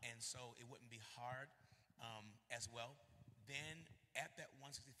 and so it wouldn't be hard as well. Then at that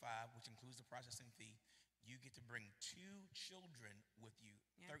 165, which includes the processing fee, you get to bring 2 children with you,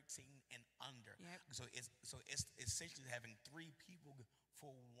 13 and under. So it's essentially having 3 people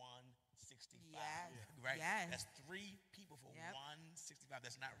for 165. Yes. Right? Yes. That's 3 people for 165.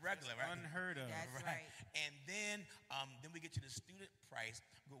 That's not regular, right? Unheard of. That's right. And then we get to the student price,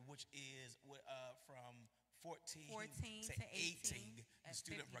 which is from 14 to 18. The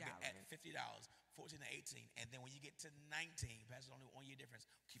student bracket at $50. 14 to 18. And then when you get to 19, that's only 1 year difference.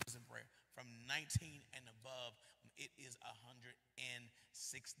 Keep us in prayer. From 19 and above, it is $165.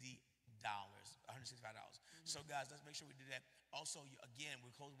 So guys, let's make sure we do that. Also, again,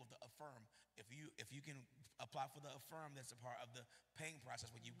 we're closing with the Affirm. If you can apply for the Affirm, that's a part of the paying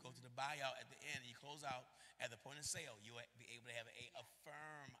process. When you go to the buyout at the end, you close out at the point of sale, you'll be able to have a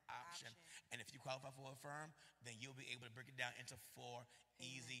Affirm option. And if you qualify for Affirm, then you'll be able to break it down into 4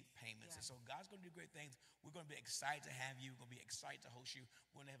 easy payments. And so God's going to do great things. We're going to be excited to have you. We're going to be excited to host you.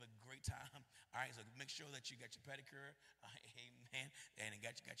 We're going to have a great time. All right, so make sure that you got your pedicure, amen, and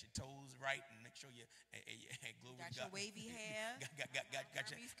got your toes right, and make sure you glue got your wavy hair, got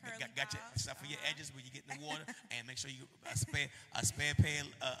your stuff for your edges when you get in the water, and make sure you a spare pair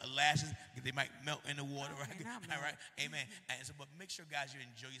of lashes. They might melt in the water, right? All right, amen. And so, but make sure, guys, you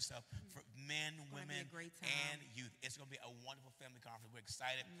enjoy yourself. For men, women, and youth, it's going to be a wonderful family conference. We're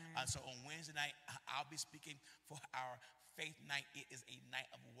excited. So on Wednesday night, I'll be speaking for our Faith Night. It is a night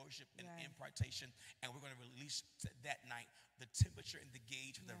of worship and impartation, and we're going to release that night the temperature and the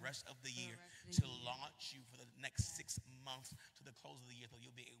gauge for the rest of the year to launch you for the next 6 months to the close of the year, so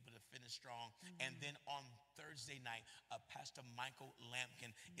you'll be able to finish strong. And then on Thursday night, Pastor Michael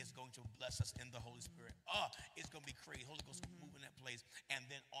Lampkin is going to bless us in the Holy Spirit. It's going to be crazy. Holy Ghost will move in that place. And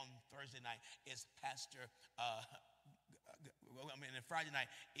then on Thursday night is Friday night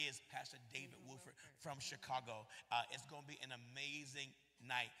is Pastor David Wolford from Chicago. It's going to be an amazing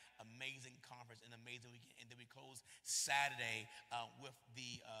night, amazing conference, an amazing weekend. And then we close Saturday with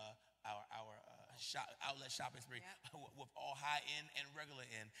the our outlet shopping spree with all high end and regular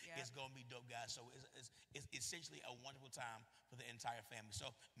end. It's going to be dope, guys. So it's essentially a wonderful time for the entire family.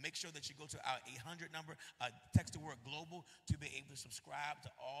 So make sure that you go to our 800 number, text the word global to be able to subscribe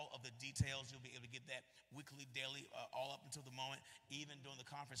to all of the details. You'll be able to get that weekly, daily, all up until the moment, even during the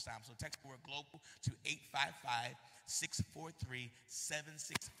conference time. So text the word global to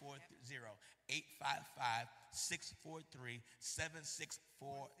 855-643-7640. 855-643-7640.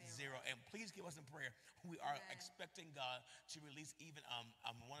 And please give us in prayer. We are expecting God to release even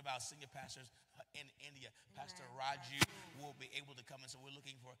one of our senior pastors in India, Pastor Raju, will be able to come. And so we're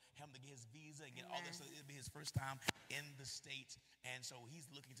looking for him to get his visa and get all this. So it'll be his first time in the States. And so he's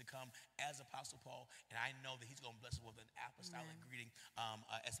looking to come as Apostle Paul. And I know that he's going to bless us with an apostolic greeting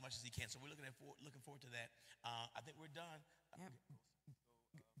as much as he can. So we're looking forward to that. I think we're done.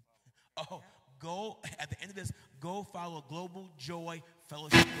 Go at the end of this, go follow Global Joy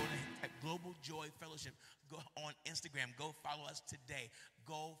Fellowship. Go to type Global Joy Fellowship. Go on Instagram. Go follow us today.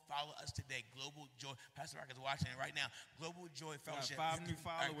 Go follow us today. Global Joy. Pastor Mark is watching it right now. Global Joy Fellowship. Got 5 new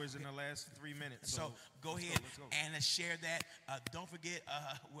followers in the last 3 minutes. So go ahead and share that. Don't forget,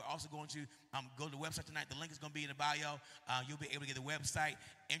 we're also going to go to the website tonight. The link is going to be in the bio. You'll be able to get the website.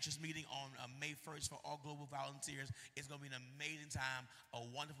 Interest meeting on May 1st for all global volunteers. It's going to be an amazing time, a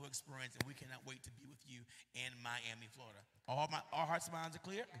wonderful experience, and we cannot wait to be with you in Miami, Florida. All hearts and minds are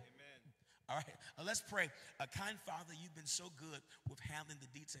clear? Amen. All right, let's pray. Kind Father, you've been so good with handling the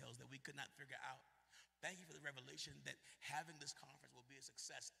details that we could not figure out. Thank you for the revelation that having this conference will be a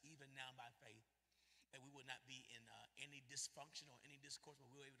success even now by faith. That we will not be in any dysfunction or any discourse, but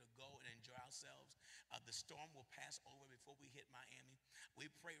we'll be able to go and enjoy ourselves. The storm will pass over before we hit Miami.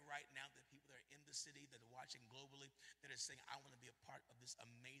 We pray right now that people that are in the city, that are watching globally, that are saying, I want to be a part of this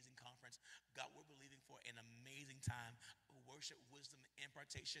amazing conference. God, we're believing for an amazing time of worship, wisdom,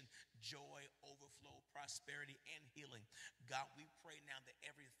 impartation, joy, overflow, prosperity, and healing. God, we pray now that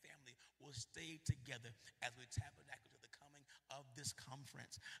every family will stay together as we tabernacle to the coming of this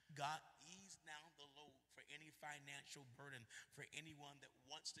conference. God, ease now the load for any financial burden for anyone that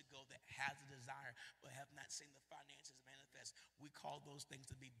wants to go, that has a desire but have not seen the finances manifest. We call those things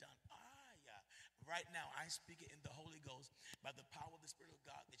to be done. Right now, I speak it in the Holy Ghost by the power of the Spirit of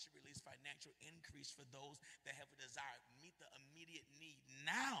God that you release financial increase for those that have a desire. Meet the immediate need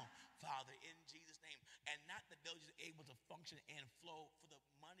now, Father, in Jesus' name. And not that they'll just able to function and flow for the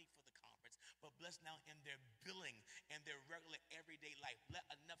money for the conference, but bless now in their billing and their regular everyday life. Let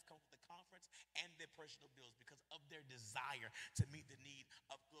enough come for the conference and their personal bills because of their desire to meet the need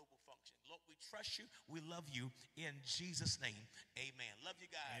of global function. Lord, we trust you. We love you. In Jesus' name, amen. Love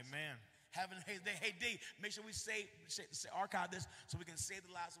you guys. Amen. Have a nice day. Hey, D, make sure we archive this so we can save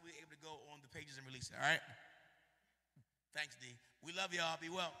the lives so we're able to go on the pages and release it, all right? Thanks, D. We love y'all. Be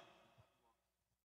well.